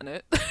of fat in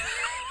it.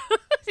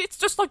 It's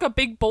just like a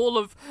big ball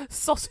of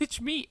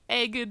sausage meat,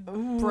 egg, and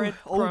bread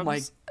crumbs. Oh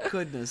my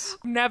goodness.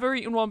 Never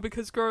eaten one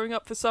because growing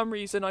up, for some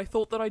reason, I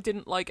thought that I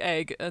didn't like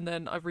egg, and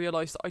then I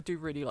realised that I do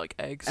really like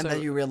egg. And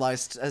then you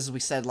realised, as we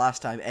said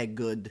last time, egg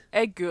good.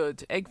 Egg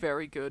good. Egg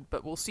very good,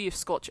 but we'll see if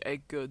Scotch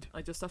egg good.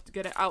 I just have to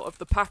get it out of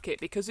the packet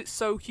because it's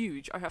so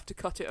huge, I have to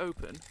cut it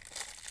open.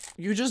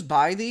 You just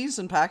buy these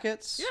in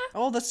packets? Yeah.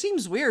 Oh, that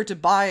seems weird to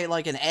buy,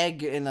 like, an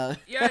egg in a...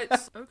 Yeah,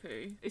 it's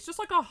okay. It's just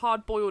like a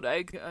hard-boiled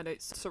egg, and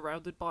it's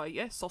surrounded by,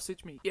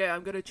 sausage meat. Yeah,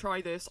 I'm gonna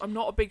try this. I'm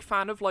not a big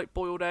fan of, like,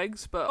 boiled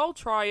eggs, but I'll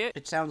try it.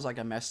 It sounds like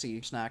a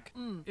messy snack.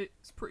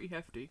 It's pretty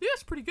hefty. Yeah,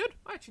 it's pretty good.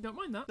 I actually don't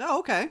mind that. Oh,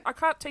 okay. I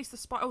can't taste the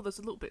spice. Oh, there's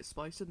a little bit of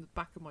spice in the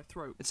back of my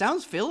throat. It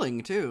sounds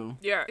filling, too.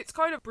 Yeah, it's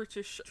kind of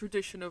British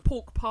tradition of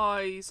pork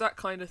pies, that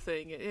kind of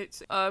thing.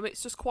 It's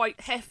just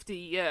quite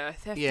hefty, yeah.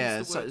 Hefty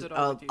is the word that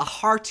I would use. A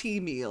hearty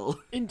meal.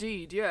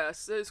 Indeed,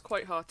 yes, it's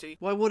quite hearty.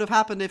 What would have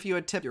happened if you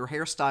had tipped your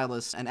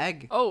hairstylist an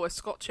egg? Oh, a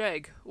Scotch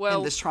egg. Well,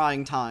 in this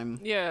trying time.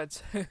 Yeah,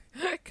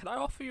 can I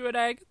offer you an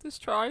egg at this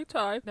trying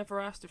time? Never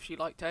asked if she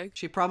liked eggs.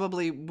 She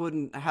probably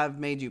wouldn't have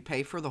made you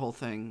pay for the whole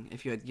thing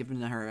if you had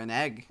given her an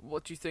egg.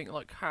 What do you think,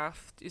 like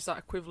half? Is that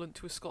equivalent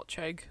to a Scotch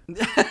egg?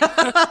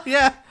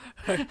 Yeah.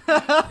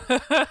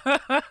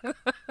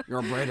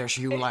 You're British,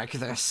 you like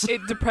this.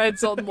 It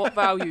depends on what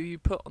value you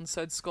put on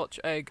said Scotch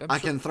egg. I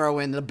can throw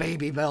in the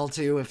baby bell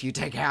too if you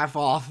take half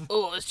off.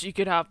 Oh, she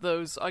could have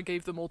those. I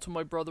gave them all to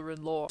my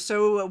brother-in-law.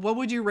 So, what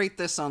would you rate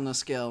this on the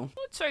scale?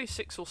 I'd say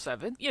 6 or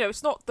 7. You know,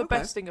 it's not the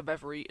best thing I've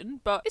ever eaten,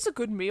 but it's a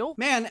good meal.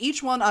 Man,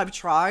 each one I've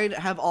tried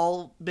have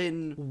all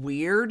been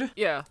weird.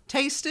 Yeah.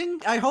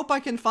 Tasting. I hope I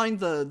can find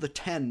the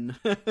 10.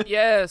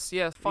 Yes,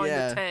 find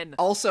the 10.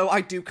 Also,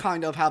 I do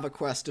kind of have a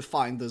quest to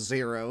find the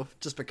 0,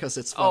 just because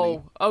it's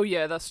funny. Oh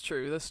yeah, that's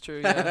true,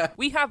 yeah.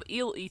 We have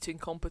eel eating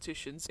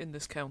competitions in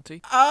this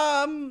county.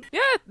 Yeah,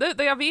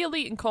 they have eel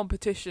eating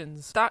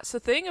competitions. That's a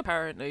thing,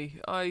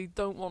 apparently. I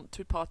don't want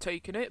to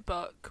partake in it,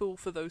 but cool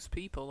for those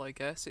people, I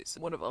guess. It's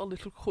one of our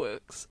little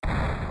quirks.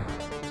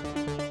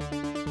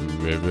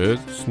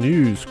 Rivet's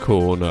News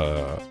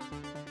Corner.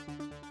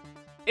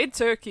 In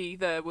Turkey,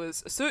 there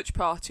was a search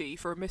party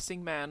for a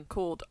missing man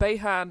called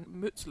Beyhan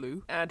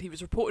Mutlu, and he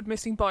was reported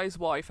missing by his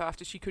wife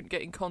after she couldn't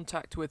get in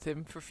contact with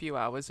him for a few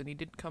hours, and he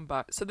didn't come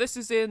back. So this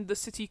is in the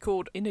city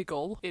called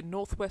Inegöl in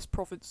northwest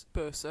province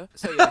Bursa.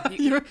 So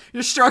yeah,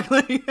 you're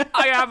struggling.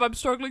 I'm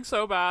struggling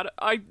so bad.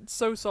 I'm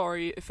so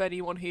sorry if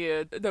anyone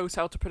here knows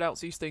how to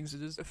pronounce these things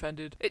and is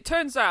offended. It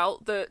turns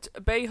out that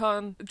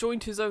Beyhan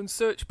joined his own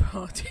search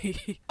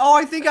party. Oh,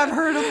 I think I've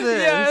heard of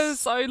this.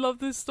 Yes, I love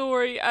this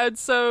story. And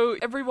so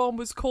everyone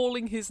was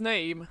calling his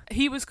name.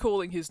 He was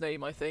calling his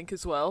name, I think,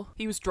 as well.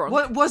 He was drunk.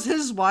 What, was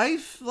his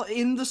wife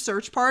in the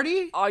search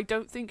party? I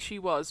don't think she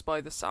was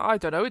by the I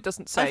don't know, it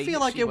doesn't say. I feel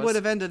like it would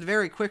have ended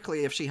very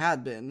quickly if she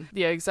had been.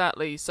 Yeah,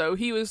 exactly. So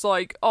he was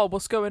like, oh,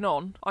 what's going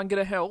on? I'm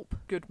gonna help.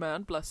 Good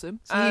man, bless him.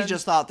 So he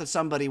just thought that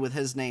somebody with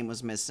his name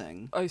was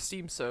missing. I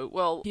assume so.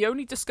 Well, he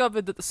only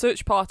discovered that the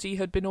search party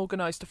had been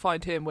organised to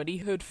find him when he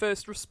heard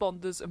first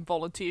responders and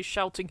volunteers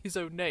shouting his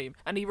own name.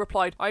 And he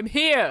replied, I'm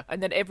here!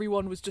 And then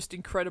everyone was just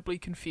incredibly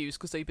confused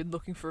because they'd been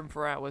looking for him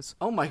for hours.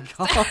 Oh my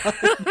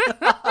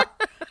god.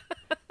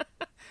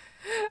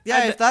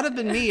 Yeah, if that had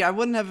been me, I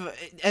wouldn't have...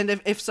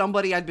 And if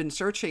somebody I'd been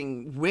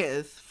searching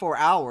with for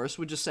hours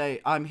would just say,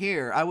 I'm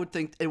here, I would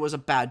think it was a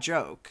bad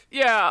joke.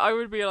 Yeah, I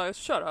would be like,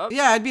 shut up.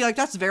 Yeah, I'd be like,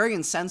 that's very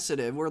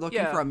insensitive. We're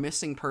looking for a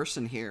missing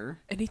person here.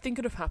 Anything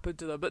could have happened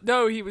to them. But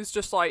no, he was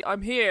just like,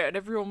 I'm here. And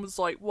everyone was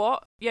like,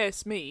 what? Yeah,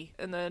 it's me.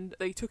 And then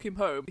they took him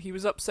home. He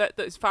was upset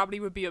that his family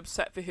would be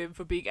upset for him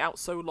for being out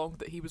so long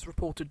that he was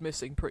reported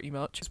missing, pretty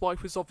much. His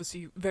wife was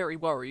obviously very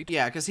worried.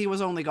 Yeah, because he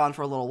was only gone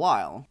for a little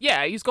while.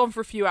 Yeah, he was gone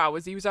for a few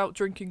hours. He was out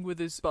drinking with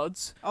his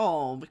buds.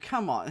 Oh, but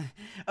come on.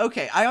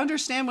 Okay, I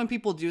understand when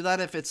people do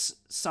that if it's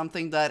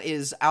something that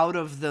is out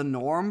of the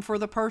norm for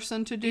the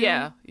person to do.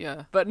 Yeah.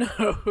 But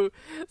no.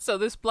 So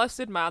this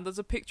blessed man, there's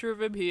a picture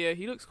of him here.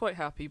 He looks quite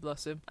happy,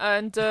 bless him.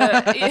 And,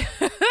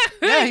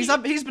 yeah,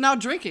 he's been out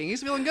drinking.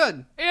 He's feeling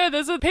good. Yeah,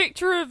 there's a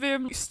picture of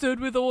him stood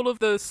with all of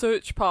the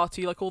search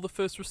party, like all the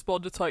first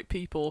responder type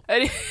people.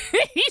 And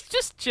he's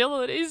just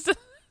chilling.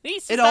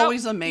 It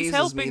always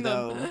amazes me,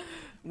 though,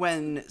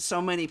 when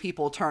so many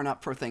people turn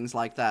up for things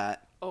like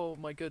that. Oh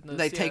my goodness.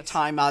 They take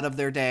time out of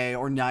their day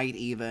or night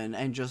even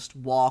and just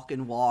walk,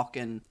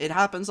 and it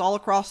happens all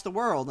across the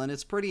world, and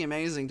it's pretty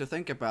amazing to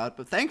think about.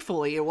 But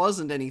thankfully it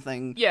wasn't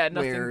anything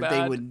where bad.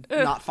 They would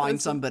not find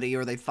somebody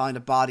or they'd find a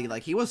body.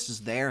 Like, he was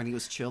just there and he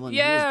was chilling.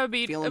 Yeah,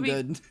 feeling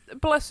good.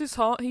 Bless his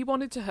heart, he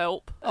wanted to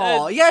help.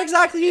 Oh, yeah,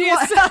 exactly.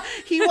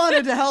 He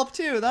wanted to help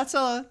too. That's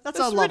a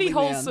lovely really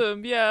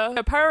wholesome, man. Yeah.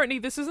 Apparently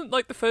this isn't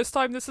like the first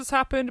time this has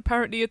happened.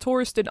 Apparently a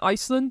tourist in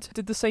Iceland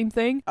did the same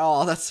thing.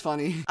 Oh, that's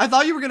funny. I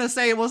thought you were gonna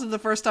say it wasn't the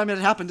first time it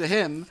had happened to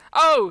him.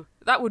 Oh,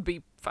 that would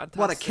be fantastic.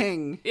 What a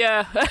king.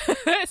 Yeah.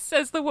 It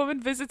says the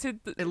woman visited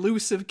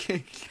elusive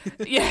king.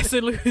 Yes,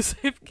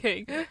 elusive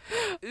king.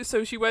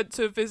 So she went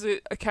to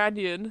visit a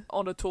canyon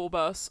on a tour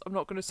bus. I'm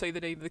not going to say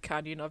the name of the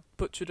canyon. I've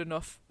butchered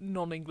enough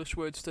non-English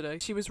words today.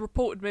 She was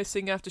reported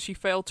missing after she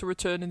failed to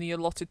return in the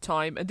allotted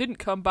time and didn't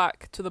come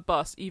back to the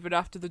bus even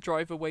after the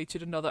driver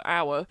waited another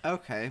hour.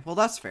 Okay, well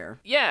that's fair.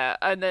 Yeah,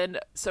 and then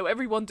so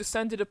everyone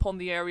descended upon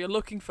the area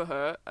looking for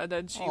her, and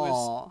then she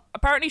was...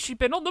 Apparently she'd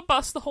been on the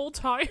bus the whole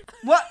time.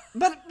 What?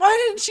 But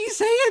why didn't she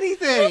say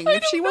anything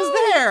if she was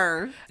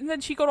there? And then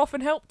she got off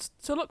and helped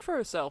to look for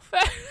herself.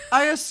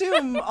 I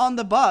assume on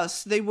the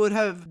bus they would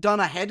have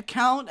done a head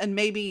count and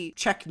maybe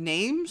check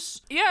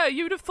names. Yeah,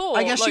 you'd have thought.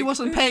 I guess she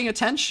wasn't paying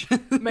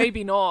attention.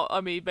 Maybe not.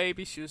 I mean,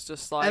 maybe she was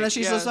just like... And then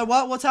she says,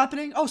 what's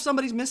happening? Oh,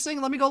 somebody's missing?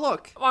 Let me go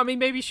look. Well, I mean,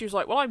 maybe she was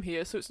like, well, I'm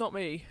here, so it's not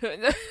me.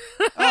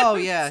 Oh,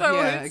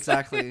 yeah,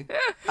 exactly.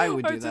 I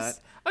would do that.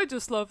 I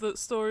just love that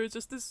story.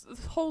 Just this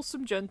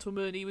wholesome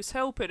gentleman. He was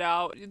helping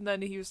out, and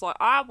then he was like,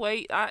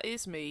 wait, that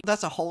is me.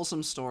 That's a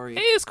wholesome story. It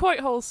is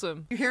quite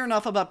wholesome. You hear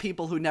enough about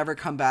people who never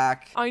come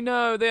back. I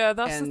know, yeah,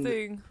 that's the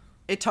thing.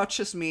 It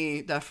touches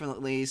me,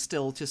 definitely,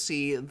 still, to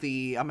see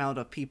the amount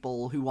of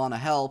people who want to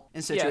help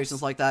in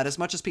situations like that. As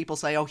much as people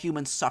say, oh,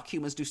 humans suck,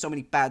 humans do so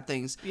many bad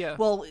things. Yeah.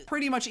 Well,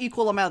 pretty much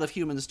equal amount of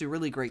humans do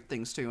really great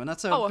things, too. And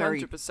that's a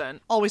 100%.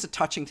 Always a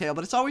touching tale,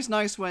 but it's always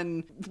nice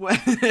when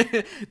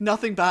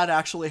nothing bad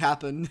actually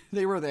happened.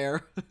 They were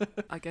there.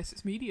 I guess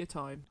it's media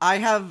time. I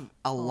have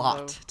a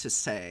lot to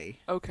say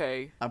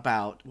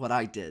about what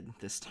I did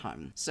this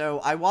time.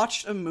 So I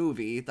watched a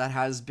movie that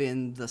has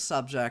been the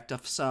subject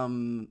of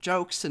some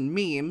jokes and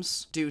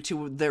memes due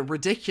to the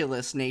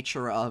ridiculous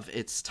nature of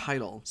its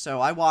title.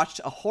 So I watched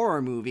a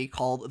horror movie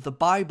called The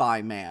Bye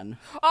Bye Man.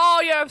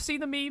 Oh yeah, I've seen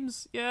the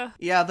memes, yeah.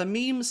 Yeah, the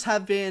memes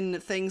have been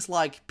things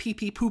like Pee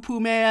Pee Poo Poo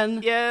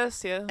Man.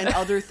 Yes, yeah. And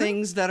other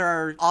things that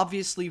are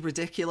obviously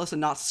ridiculous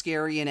and not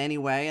scary in any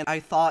way. And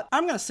I thought,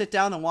 I'm gonna sit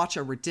down and watch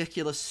a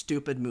ridiculous,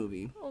 stupid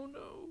movie. Oh no.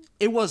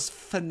 It was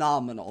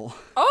phenomenal.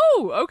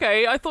 Oh,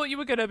 okay. I thought you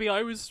were gonna be,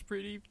 I was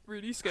really,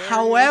 really scared.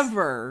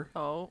 However,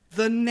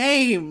 the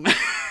name...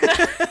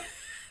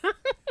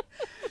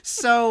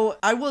 So,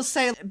 I will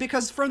say,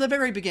 because from the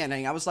very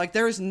beginning, I was like,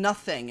 there is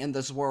nothing in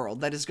this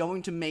world that is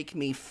going to make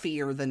me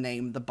fear the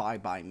name The Bye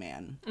Bye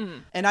Man.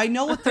 And I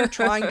know what they're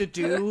trying to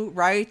do,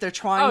 right? They're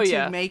trying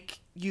to make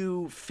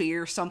you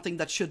fear something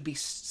that should be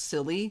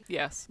silly.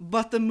 Yes.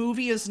 But the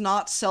movie is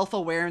not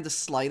self-aware in the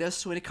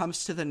slightest when it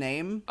comes to the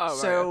name. Oh, right,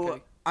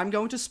 so, I'm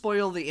going to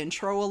spoil the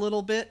intro a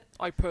little bit.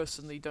 I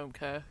personally don't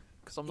care.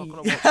 I'm not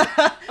gonna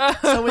watch it.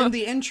 So in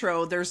the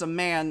intro, there's a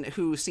man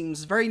who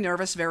seems very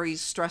nervous, very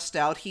stressed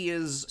out. He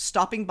is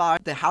stopping by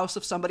the house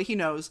of somebody he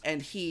knows,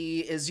 and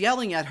he is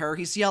yelling at her.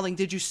 He's yelling,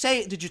 did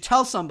you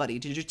tell somebody?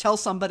 Did you tell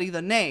somebody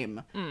the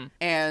name?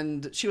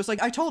 And she was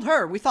like, I told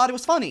her. We thought it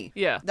was funny.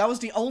 Yeah. That was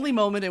the only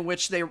moment in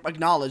which they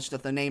acknowledged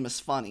that the name is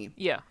funny.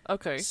 Yeah,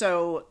 okay.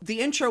 So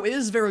the intro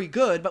is very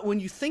good, but when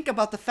you think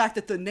about the fact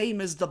that the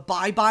name is The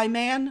Bye Bye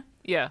Man,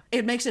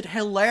 it makes it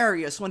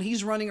hilarious when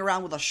he's running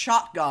around with a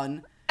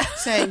shotgun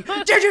saying,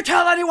 did you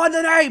tell anyone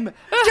the name?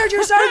 Did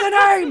you say the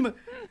name?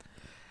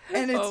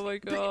 And it's, oh my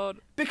god.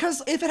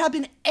 Because if it had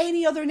been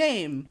any other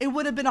name, it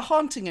would have been a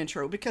haunting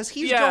intro, because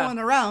he's going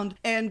around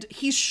and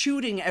he's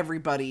shooting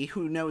everybody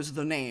who knows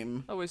the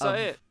name. Oh, is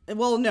that it?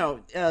 Well,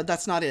 no,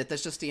 that's not it.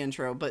 That's just the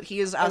intro. But he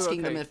is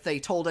asking them if they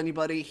told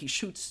anybody. He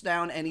shoots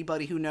down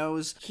anybody who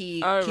knows.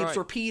 He keeps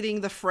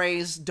repeating the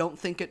phrase, don't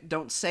think it,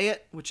 don't say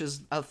it, which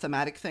is a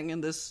thematic thing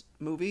in this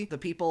movie. The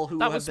people who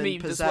have been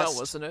possessed. That was memed as well,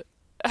 wasn't it?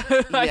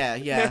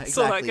 Yeah,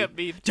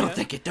 exactly. Don't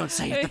think it, don't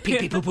say it, the pee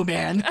pee poo poo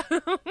man.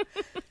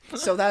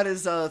 So that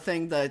is a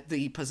thing that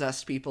the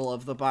possessed people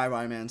of the Bye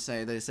Bye Man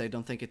say. They say,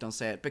 don't think it, don't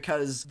say it.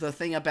 Because the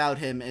thing about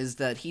him is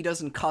that he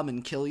doesn't come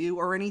and kill you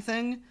or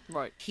anything.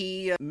 Right.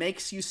 He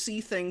makes you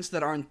see things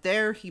that aren't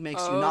there. He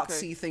makes you not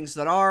see things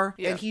that are.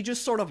 Yeah. And he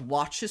just sort of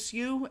watches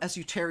you as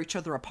you tear each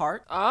other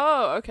apart.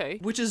 Oh, okay.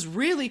 Which is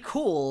really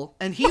cool.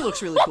 And he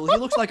looks really cool. He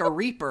looks like a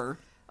reaper.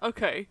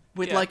 Okay.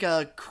 With like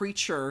a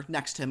creature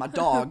next to him, a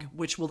dog,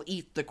 which will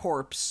eat the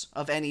corpse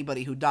of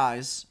anybody who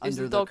dies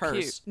under the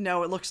curse. Cute?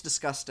 No, it looks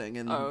disgusting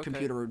and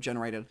computer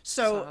generated.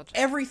 So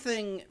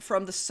everything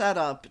from the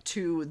setup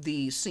to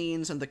the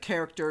scenes and the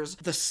characters,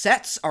 the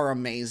sets are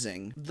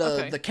amazing.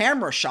 The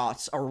camera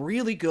shots are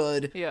really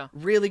good. Yeah.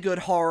 Really good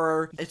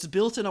horror. It's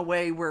built in a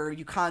way where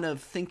you kind of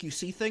think you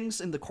see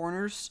things in the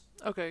corners.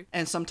 Okay.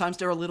 And sometimes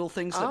there are little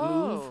things that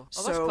move. Oh,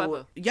 that's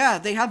clever. Yeah,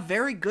 they have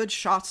very good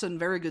shots and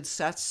very good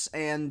sets,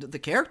 and the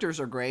characters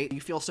are great.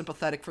 You feel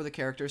sympathetic for the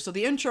characters. So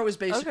the intro is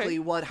basically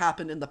what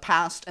happened in the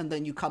past, and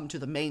then you come to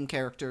the main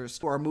characters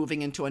who are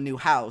moving into a new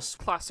house.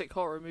 Classic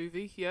horror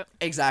movie, yep.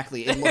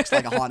 Exactly. It looks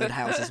like a haunted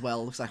house as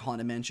well. It looks like a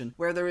haunted mansion.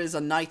 Where there is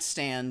a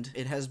nightstand,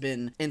 it has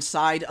been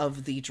inside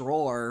of the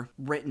drawer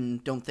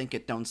written, don't think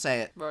it, don't say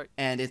it. Right.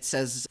 And it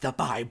says, the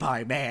Bye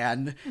Bye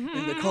Man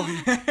in the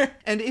corner.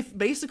 And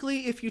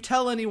if you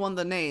tell anyone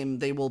the name,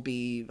 they will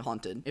be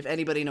haunted. If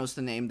anybody knows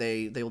the name,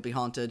 they will be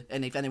haunted.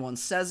 And if anyone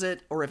says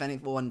it, or if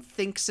anyone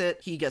thinks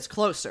it, he gets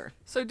closer.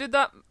 So did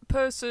that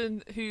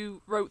person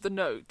who wrote the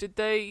note,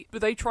 were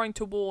they trying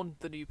to warn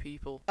the new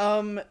people?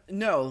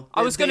 No.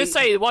 I was going to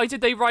say, why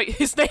did they write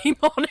his name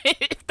on it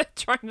if they're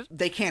trying to...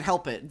 They can't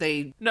help it.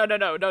 No,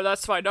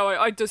 that's fine. No,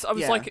 I was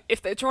like,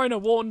 if they're trying to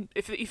warn...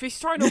 If he's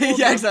trying to warn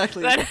yeah, them,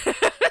 exactly. Then...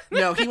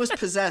 No, he was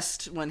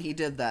possessed when he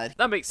did that.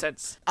 That makes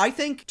sense. I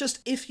think just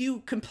if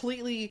you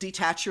completely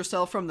detach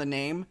yourself from the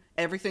name,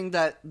 everything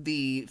that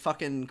the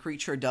fucking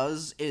creature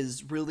does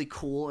is really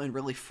cool and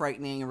really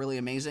frightening and really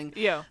amazing.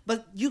 Yeah.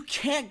 But you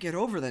can't get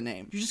over the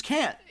name. You just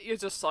can't. You're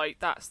just like,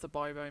 that's the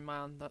Bye-Bye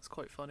Man. That's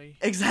quite funny.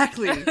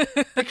 Exactly.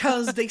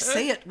 Because they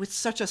say it with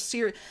such a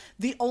serious...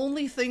 The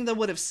only thing that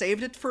would have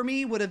saved it for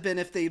me would have been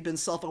if they'd been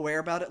self-aware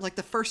about it. Like,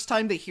 the first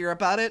time they hear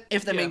about it,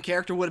 if the main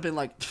character would have been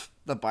like...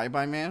 The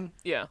Bye-Bye Man?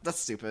 Yeah. That's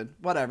stupid.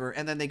 Whatever.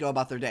 And then they go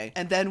about their day.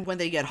 And then when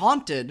they get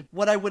haunted,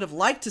 what I would have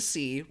liked to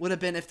see would have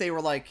been if they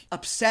were, like,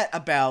 upset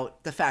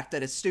about the fact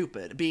that it's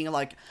stupid. Being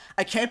like,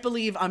 I can't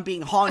believe I'm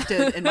being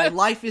haunted and my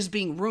life is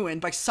being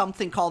ruined by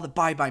something called the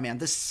Bye-Bye Man.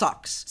 This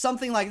sucks.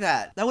 Something like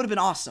that. That would have been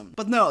awesome.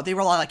 But no, they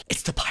were all like,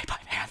 it's the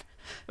Bye-Bye Man.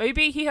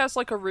 Maybe he has,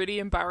 like, a really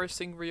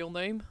embarrassing real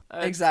name.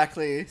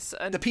 Exactly.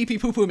 And... The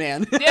Pee-Pee-Poo-Poo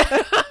Man.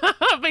 Yeah.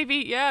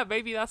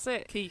 Maybe that's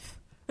it. Keith.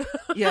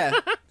 Yeah.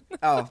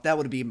 Oh, that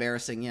would be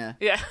embarrassing, yeah.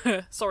 Yeah,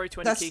 sorry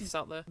to any Keiths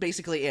out there.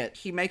 Basically it.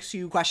 He makes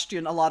you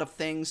question a lot of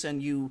things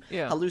and you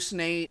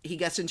hallucinate. He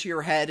gets into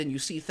your head and you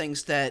see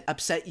things that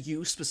upset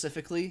you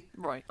specifically.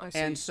 Right, I see.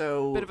 And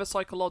so... Bit of a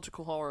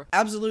psychological horror.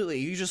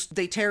 Absolutely.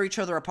 They tear each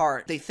other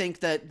apart. They think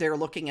that they're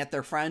looking at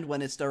their friend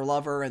when it's their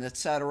lover and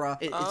etc.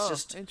 It's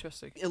just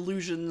interesting.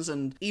 Illusions,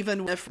 and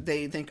even if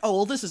they think, oh,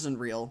 well, this isn't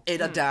real,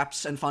 it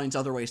adapts and finds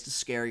other ways to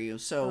scare you.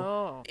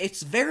 So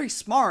it's very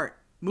smart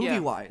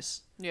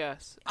movie-wise.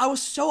 Yes. I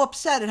was so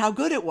upset at how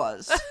good it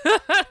was.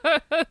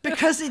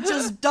 Because it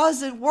just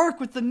doesn't work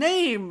with the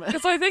name.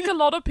 Because I think a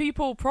lot of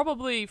people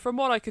probably, from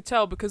what I could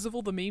tell, because of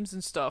all the memes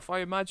and stuff, I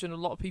imagine a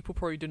lot of people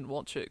probably didn't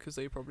watch it because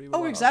they probably were.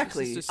 Oh,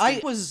 exactly. I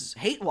was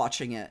hate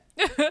watching it.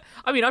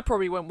 I mean, I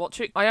probably won't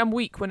watch it. I am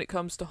weak when it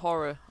comes to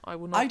horror. I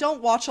will not. I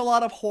don't watch a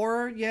lot of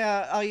horror.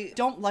 Yeah, I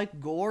don't like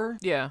gore.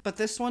 Yeah. But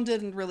this one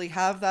didn't really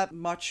have that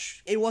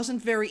much. It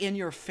wasn't very in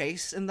your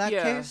face in that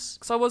case.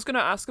 Because I was going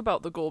to ask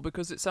about the gore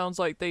because it sounds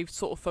like they've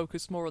sort of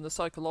focused more on the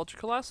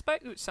psychological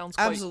aspect, which sounds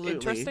quite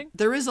interesting.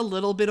 There is a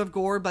little bit of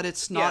gore, but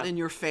it's not in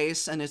your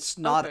face and it's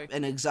not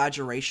an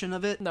exaggeration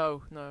of it.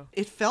 No.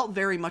 It felt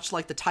very much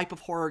like the type of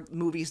horror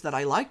movies that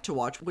I like to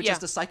watch, which is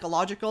the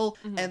psychological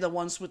and the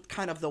ones with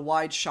kind of the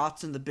wide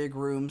shots in the big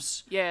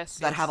rooms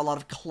that have a lot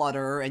of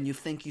clutter and you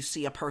think you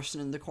see a person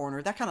in the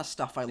corner. That kind of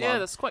stuff I love. Yeah,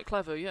 that's quite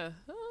clever, yeah.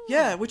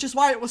 Yeah, which is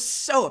why it was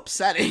so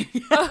upsetting.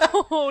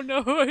 Oh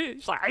no,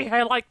 it's like,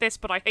 I like this,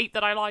 but I hate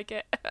that I like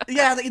it.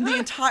 Yeah,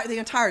 the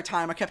entire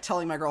time I kept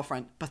telling my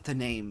girlfriend, but the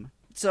name.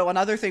 So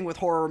another thing with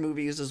horror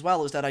movies as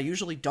well is that I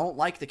usually don't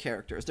like the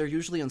characters. They're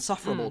usually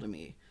insufferable to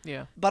me.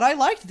 Yeah. But I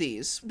liked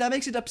these. That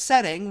makes it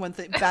upsetting when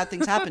bad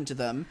things happen to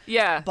them.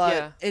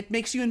 But it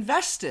makes you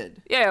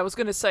invested. Yeah, I was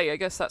going to say, I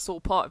guess that's all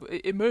part of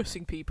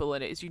immersing people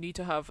in it, is you need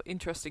to have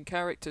interesting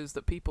characters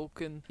that people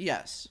can...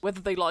 Yes.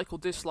 Whether they like or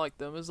dislike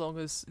them, as long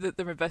as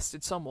they're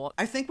invested somewhat.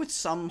 I think with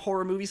some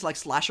horror movies, like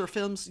slasher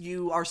films,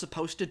 you are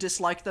supposed to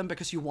dislike them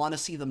because you want to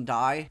see them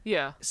die.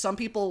 Yeah. Some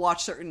people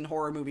watch certain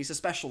horror movies,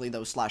 especially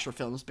those slasher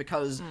films,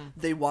 because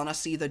they want to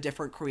see the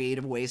different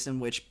creative ways in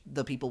which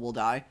the people will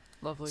die.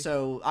 Lovely.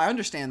 So I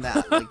understand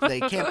that. Like, they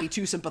can't be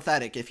too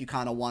sympathetic if you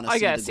kind of want to see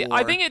the gore.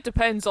 I think it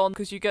depends on,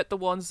 because you get the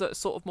ones that are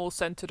sort of more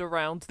centered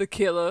around the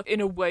killer. In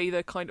a way,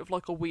 they're kind of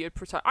like a weird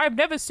I've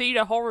never seen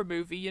a horror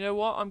movie. You know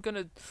what? I'm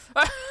gonna...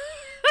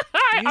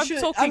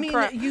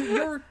 crap.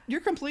 You're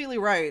completely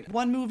right.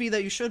 One movie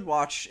that you should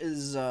watch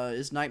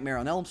is Nightmare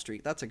on Elm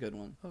Street. That's a good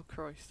one. Oh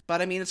Christ!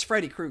 But I mean, it's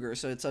Freddy Krueger,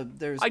 so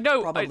there's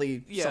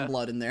probably some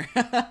blood in there.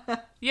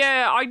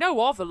 Yeah, I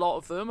know of a lot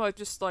of them. I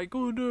just like,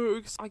 oh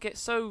no, I get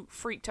so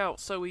freaked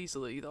out so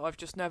easily that I've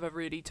just never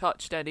really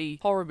touched any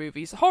horror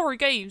movies. Horror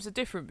games are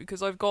different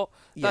because I've got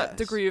that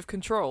degree of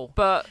control.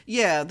 But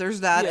yeah,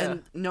 there's that,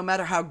 and no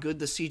matter how good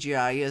the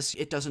CGI is,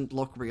 it doesn't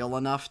look real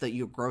enough that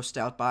you're grossed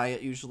out by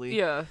it usually.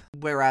 Yeah.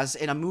 Whereas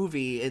in a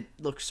movie, it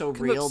looks so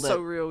real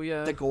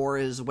that the gore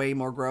is way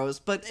more gross.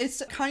 But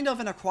it's kind of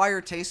an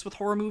acquired taste with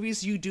horror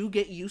movies. You do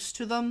get used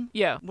to them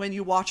when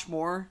you watch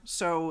more.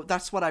 So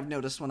that's what I've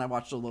noticed when I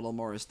watched a little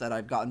more, is that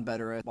I've gotten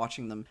better at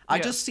watching them. I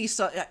just see...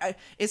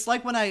 it's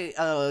like when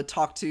I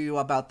talk to you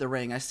about The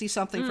Ring. I see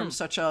something from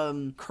such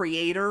a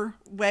creator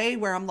way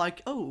where I'm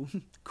like, oh,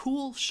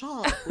 cool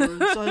shot.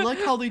 So I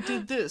like how they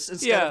did this,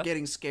 instead of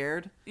getting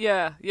scared.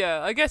 Yeah.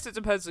 I guess it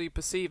depends how you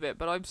perceive it,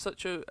 but I'm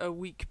such a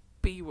weak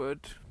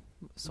B-word.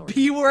 Sorry.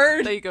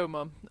 B-word? There you go,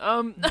 Mum.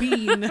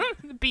 Bean.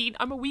 Bean.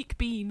 I'm a weak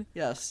bean.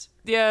 Yes.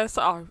 Yeah,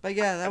 so, but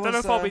yeah, I don't know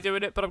if I'll be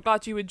doing it, but I'm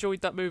glad you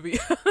enjoyed that movie.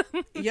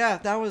 Yeah,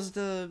 that was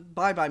the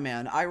Bye-Bye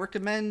Man. I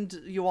recommend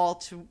you all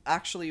to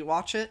actually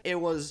watch it. It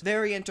was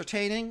very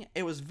entertaining.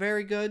 It was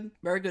very good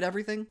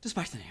everything,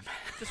 despite the name.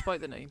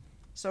 Despite the name.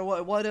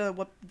 So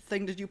what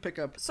thing did you pick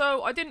up?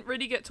 So I didn't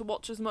really get to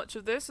watch as much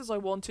of this as I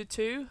wanted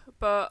to,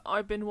 but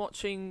I've been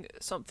watching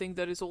something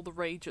that is all the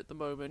rage at the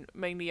moment,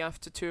 mainly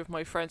after two of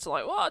my friends are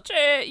like, watch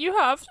it, you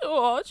have to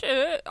watch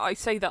it. I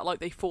say that like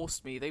they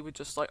forced me. They were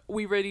just like,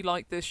 we really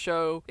like this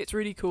show, it's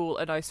really cool,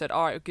 and I said,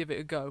 alright, I'll give it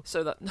a go.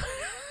 So that...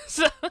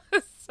 so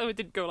So it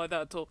didn't go like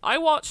that at all. I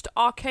watched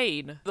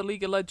Arcane, the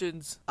League of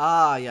Legends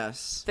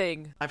yes.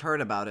 thing. I've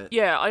heard about it.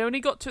 Yeah, I only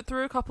got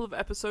through a couple of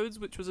episodes,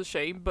 which was a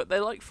shame, but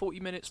they're like 40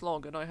 minutes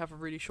long, and I have a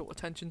really short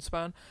attention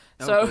span.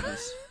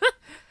 Goodness.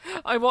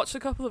 I watched a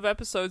couple of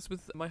episodes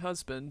with my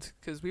husband,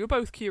 because we were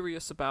both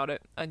curious about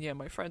it, and yeah,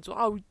 my friends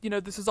were,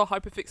 this is our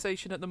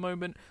hyperfixation at the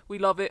moment, we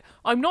love it.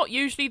 I'm not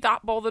usually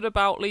that bothered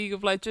about League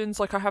of Legends,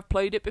 like I have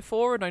played it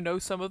before, and I know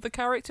some of the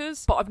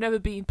characters, but I've never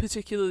been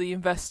particularly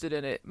invested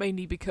in it,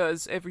 mainly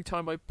because every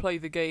time I play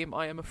the game,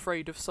 I am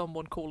afraid of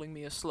someone calling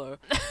me a slur.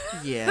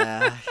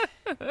 Yeah.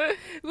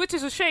 Which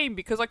is a shame,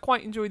 because I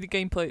quite enjoy the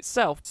gameplay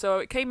itself. So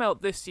it came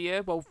out this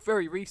year, well,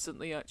 very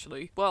recently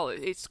actually. Well,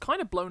 it's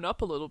kind of blown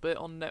up a little bit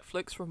on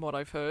Netflix from what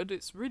I've heard.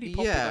 It's really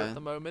popular at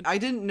the moment. I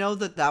didn't know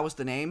that was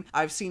the name.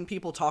 I've seen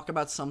people talk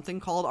about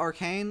something called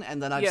Arcane,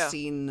 and then I've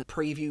seen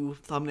preview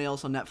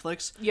thumbnails on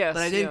Netflix. Yes,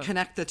 but I didn't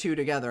connect the two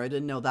together. I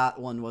didn't know that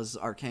one was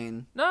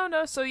Arcane. No,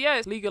 so yeah,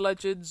 it's League of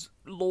Legends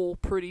lore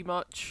pretty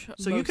much.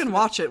 So you can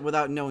watch it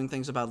without knowing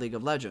things about League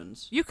of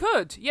Legends. You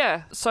could,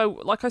 yeah.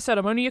 So like I said,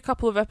 I'm only a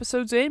couple of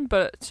episodes in,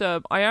 but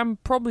I am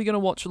probably going to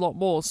watch a lot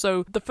more.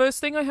 So the first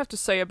thing I have to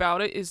say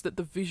about it is that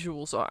the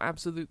visuals are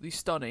absolutely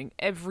stunning.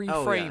 Every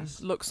frame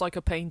looks like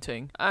a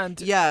painting. And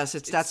yes,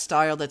 it's that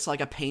style that's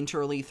like a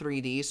painterly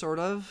 3D sort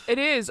of. It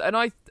is, and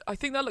I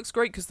think that looks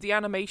great because the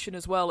animation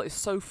as well is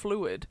so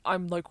fluid.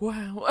 I'm like,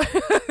 wow.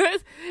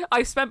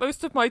 I spent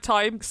most of my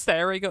time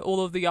staring at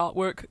all of the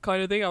artwork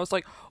kind of thing. I was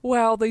like,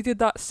 wow, they did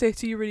that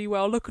city really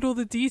well. Look at all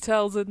the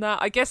details in that.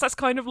 I guess that's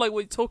kind of like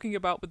what you're talking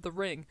about with The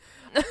Ring.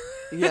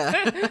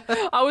 Yeah.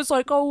 I was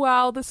like, oh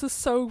wow, this is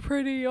so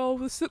pretty. Oh,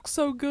 this looks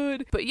so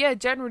good. But yeah,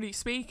 generally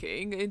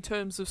speaking, in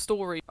terms of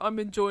story, I'm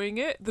enjoying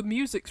it. The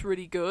music's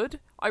really good.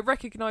 I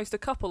recognised a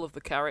couple of the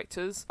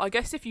characters. I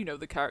guess if you know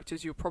the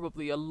characters, you're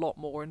probably a lot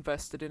more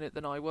invested in it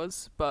than I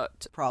was,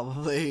 but...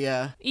 Probably,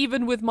 yeah.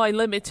 Even with my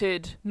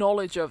limited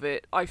knowledge of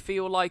it, I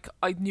feel like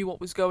I knew what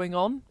was going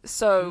on.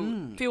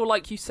 So, feel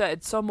like you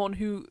said, someone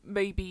who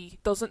maybe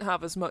doesn't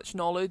have as much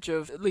knowledge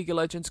of League of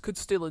Legends could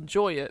still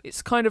enjoy it.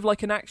 It's kind of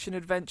like an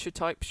action-adventure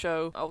type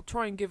show. I'll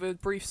try and give a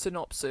brief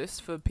synopsis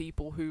for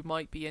people who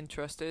might be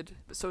interested.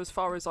 So as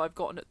far as I've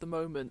gotten at the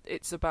moment,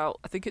 it's about,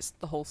 I think it's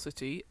the whole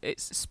city.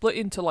 It's split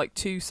into like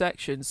two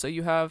sections. So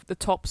you have the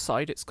top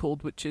side, it's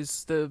called, which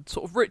is the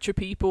sort of richer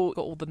people,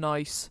 got all the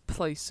nice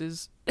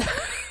places.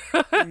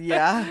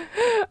 Yeah.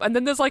 And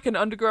then there's like an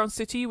underground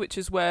city, which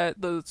is where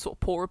the sort of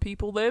poorer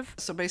people live.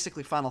 So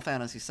basically Final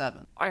Fantasy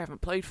VII. I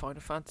haven't played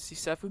Final Fantasy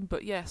VII,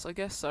 but yes, I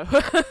guess so.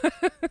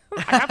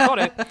 I have got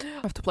it.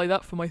 I have to play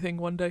that for my thing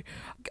one day.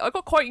 I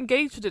got quite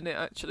engaged in it,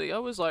 actually. I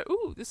was like,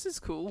 ooh, this is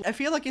cool. I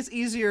feel like it's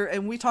easier,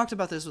 and we talked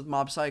about this with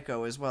Mob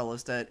Psycho as well,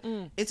 is that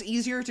it's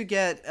easier to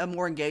get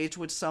more engaged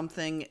with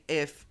something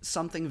if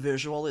something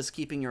visual is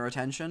keeping your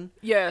attention.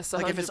 Yes,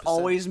 100%. Like if it's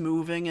always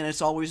moving and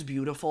it's always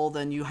beautiful,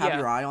 then you have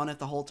your eye on it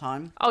the whole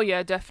time. Oh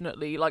yeah,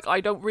 definitely. Like, I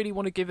don't really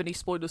want to give any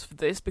spoilers for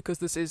this because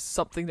this is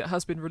something that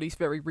has been released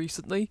very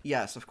recently.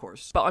 Yes, of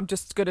course. But I'm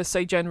just gonna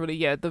say generally,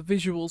 yeah, the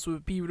visuals were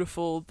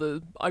beautiful.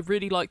 I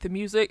really like the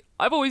music.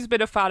 I've always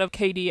been a fan of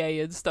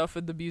KDA and stuff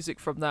and the music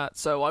from that,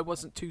 so I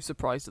wasn't too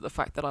surprised at the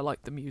fact that I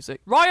liked the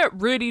music. Riot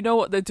really know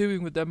what they're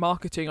doing with their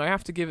marketing. I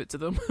have to give it to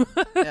them.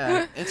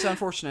 Yeah, it's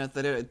unfortunate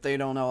that they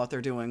don't know what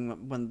they're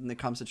doing when it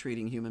comes to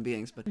treating human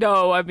beings. But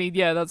no, I mean,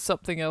 yeah, that's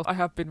something else I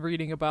have been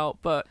reading about.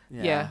 But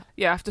yeah,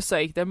 I have to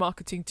say, their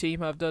marketing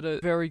team have done a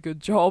very good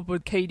job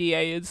with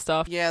KDA and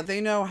stuff. Yeah,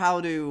 they know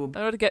how to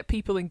get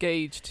people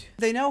engaged.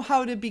 They know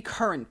how to be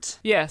current.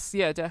 Yes,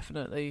 yeah,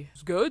 definitely.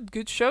 It's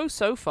good show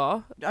so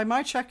far. I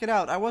might check it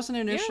out. I wasn't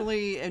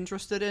initially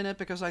interested in it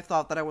because I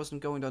thought that I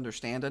wasn't going to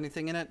understand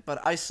anything in it,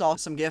 but I saw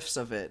some GIFs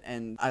of it,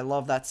 and I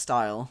love that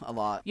style a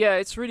lot. Yeah,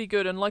 it's really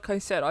good, and like I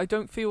said, I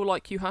don't feel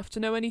like you have to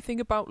know anything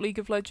about League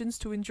of Legends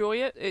to enjoy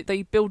it.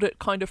 They build it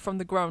kind of from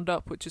the ground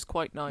up, which is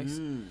quite nice.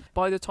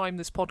 By the time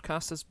this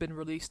podcast has been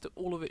released,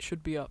 all of it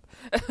should be up.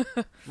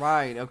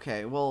 Right,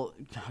 okay. Well,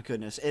 oh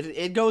goodness.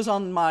 It goes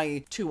on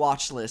my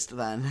to-watch list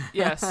then.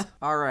 Yes.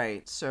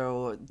 Alright,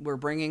 so we're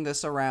bringing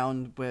this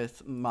around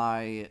with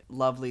my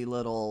lovely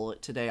little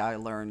Today I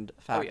Learned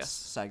Facts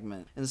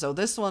segment. And so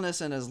this one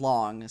isn't as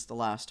long as the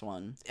last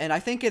one. And I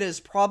think it is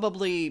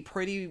probably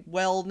pretty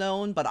well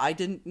known, but I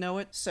didn't know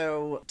it.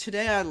 So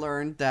today I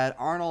learned that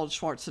Arnold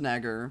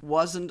Schwarzenegger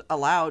wasn't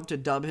allowed to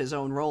dub his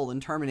own role in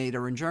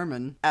Terminator in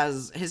German,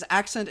 as his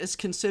accent is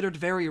considered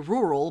very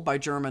rural by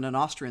German and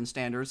Austrian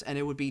standards, and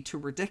it would be too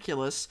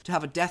ridiculous to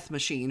have a death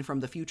machine from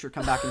the future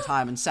come back in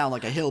time and sound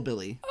like a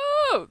hillbilly.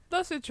 Oh,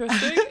 that's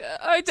interesting.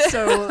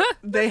 So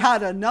they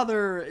had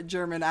another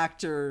German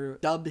actor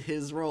dub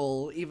his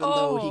role, even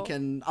though he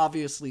can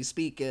obviously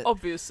speak it.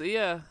 Obviously,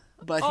 yeah.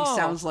 but he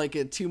sounds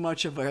like too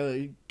much of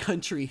a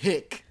country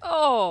hick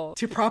Oh.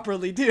 to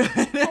properly do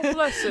it. Oh,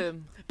 bless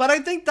him. But I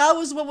think that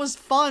was what was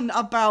fun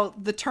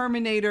about the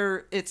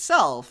Terminator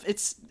itself.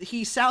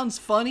 He sounds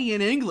funny in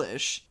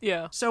English.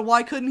 Yeah. So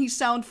why couldn't he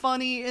sound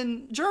funny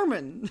in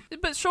German?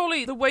 But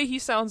surely the way he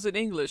sounds in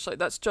English, like,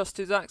 that's just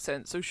his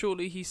accent, so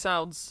surely he's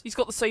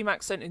got the same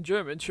accent in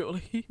German,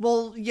 surely.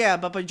 Well, yeah,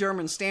 but by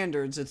German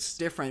standards, it's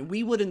different.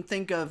 We wouldn't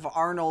think of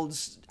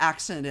Arnold's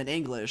accent in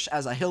English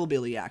as a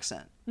hillbilly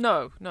accent.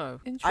 No.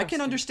 I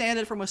can understand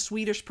it from a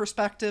Swedish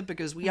perspective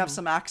because we have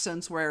some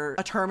accents where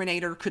a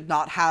Terminator could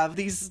not have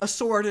these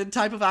assorted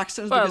type of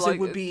accents because it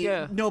would be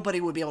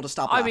nobody would be able to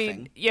stop laughing. I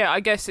mean, yeah,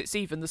 I guess it's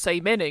even the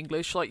same in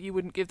English. Like, you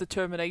wouldn't give the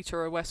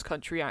Terminator a West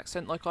Country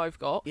accent like I've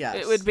got. Yes,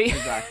 it would be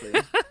exactly.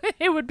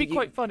 It would be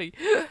quite funny.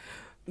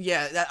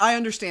 Yeah, I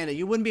understand it.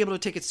 You wouldn't be able to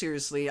take it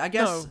seriously. I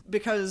guess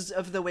because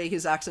of the way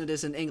his accent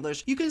is in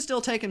English, you can still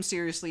take him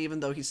seriously even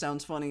though he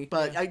sounds funny.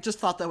 But I just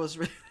thought that was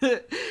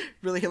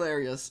really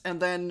hilarious.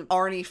 And then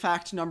Arnie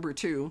fact number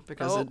 2,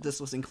 because this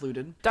was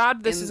included.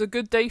 Dad, this is a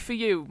good day for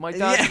you. My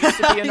dad used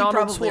to be an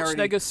Arnold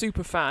Schwarzenegger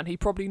super fan. He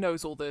probably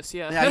knows all this,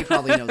 Yeah, he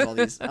probably knows all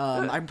these.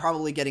 I'm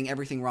probably getting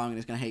everything wrong and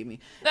he's going to hate me.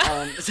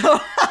 So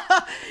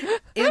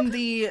in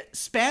the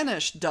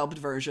Spanish dubbed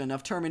version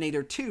of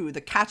Terminator 2,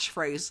 the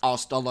catchphrase,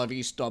 "Hasta la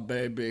vista,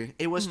 baby,"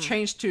 it was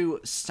changed to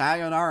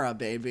 "Sayonara,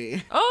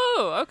 baby."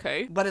 Oh,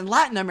 okay. But in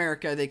Latin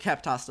America, they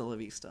kept "Hasta la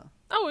vista."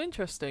 Oh,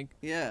 interesting.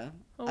 Yeah,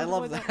 I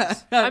love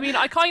that. I mean,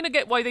 I kind of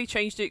get why they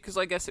changed it, because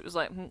I guess it was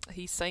like,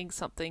 he's saying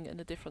something in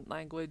a different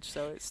language,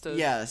 so it's still...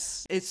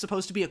 Yes, it's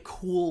supposed to be a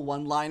cool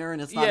one-liner,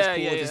 and it's not as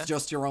cool if it's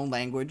just your own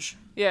language.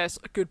 Yes,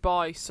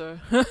 goodbye,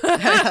 sir.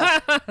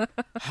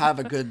 Have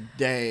a good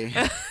day.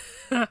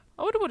 I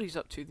wonder what he's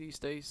up to these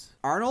days.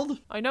 Arnold?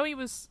 I know he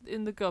was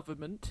in the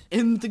government.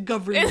 In the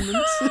government?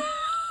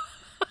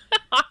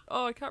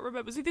 Oh, I can't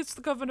remember. Was he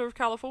the governor of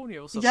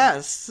California or something?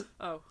 Yes.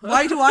 Oh.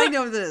 Why do I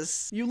know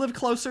this? You live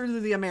closer to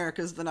the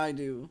Americas than I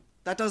do.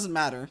 That doesn't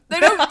matter. They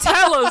don't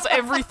tell us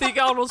everything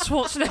Arnold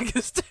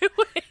Schwarzenegger's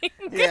doing.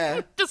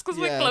 Yeah. Just because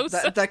we're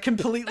closer. That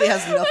completely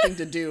has nothing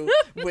to do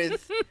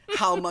with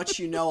how much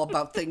you know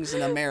about things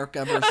in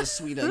America versus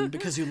Sweden,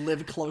 because you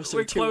live closer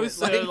we're to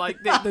closer, it.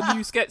 Like the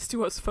news gets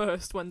to us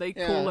first when they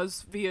call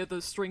us via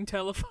the string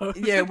telephone.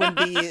 Yeah, when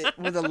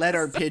the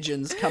letter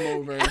pigeons come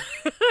over.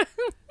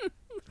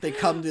 They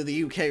come to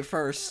the UK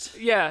first.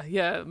 Yeah,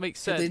 it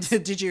makes sense.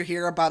 Did you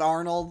hear about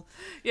Arnold?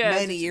 Yeah.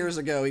 Many years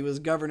ago, he was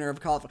governor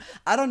of California.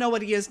 I don't know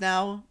what he is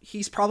now.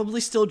 He's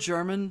probably still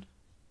German.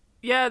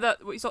 Yeah,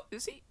 is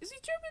he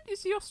German?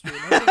 Is he Austrian?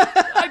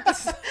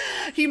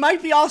 He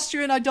might be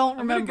Austrian, I don't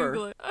remember.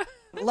 Google it.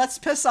 Let's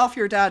piss off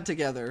your dad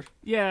together.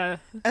 Yeah.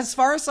 As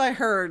far as I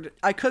heard,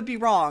 I could be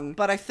wrong,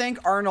 but I think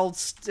Arnold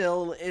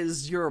still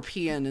is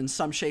European in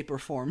some shape or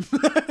form.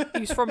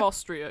 He's from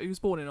Austria. He was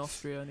born in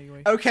Austria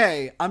anyway.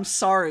 Okay, I'm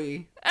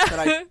sorry that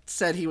I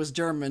said he was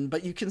German,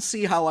 but you can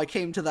see how I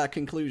came to that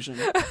conclusion.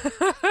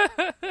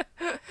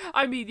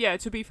 I mean, yeah,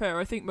 to be fair,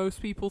 I think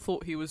most people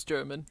thought he was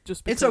German.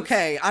 Just because... It's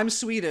okay, I'm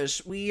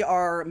Swedish. We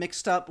are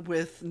mixed up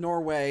with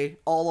Norway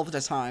all of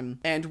the time,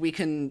 and we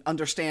can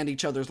understand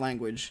each other's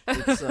language.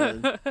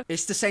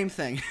 It's the same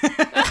thing.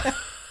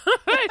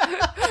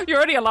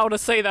 You're only allowed to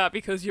say that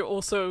because you're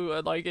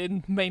also like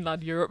in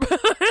mainland Europe.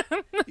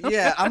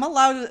 Yeah, I'm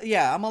allowed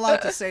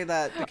to say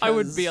that because I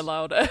wouldn't be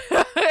allowed.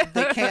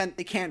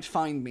 they can't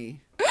find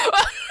me.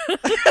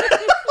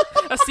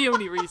 That's the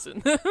only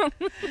reason.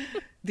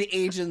 The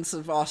agents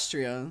of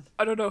Austria.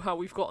 I don't know how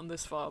we've gotten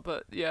this far,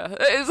 but yeah.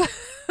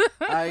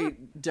 I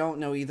don't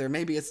know either.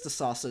 Maybe it's the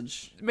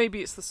sausage.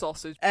 Maybe it's the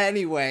sausage.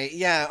 Anyway,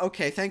 yeah,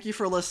 okay. Thank you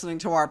for listening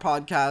to our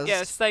podcast.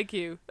 Yes, thank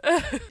you.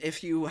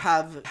 If you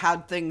have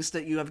had things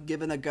that you have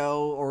given a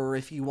go, or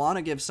if you want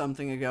to give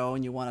something a go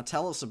and you want to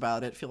tell us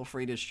about it, feel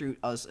free to shoot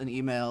us an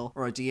email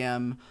or a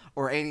DM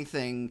or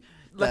anything.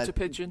 Letter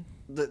pigeon.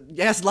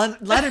 Yes,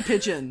 letter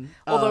pigeon.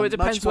 Although it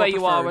depends where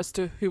you are as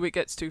to who it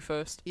gets to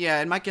first.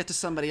 Yeah, it might get to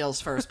somebody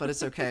else first, but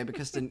it's okay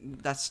because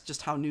that's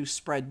just how news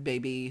spread,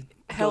 baby.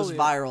 Hell goes yeah.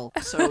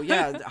 viral. So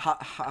yeah,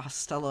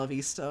 hasta la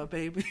vista,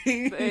 baby.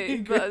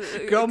 Babe,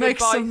 Go make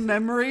some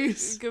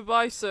memories.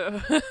 Goodbye,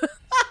 sir.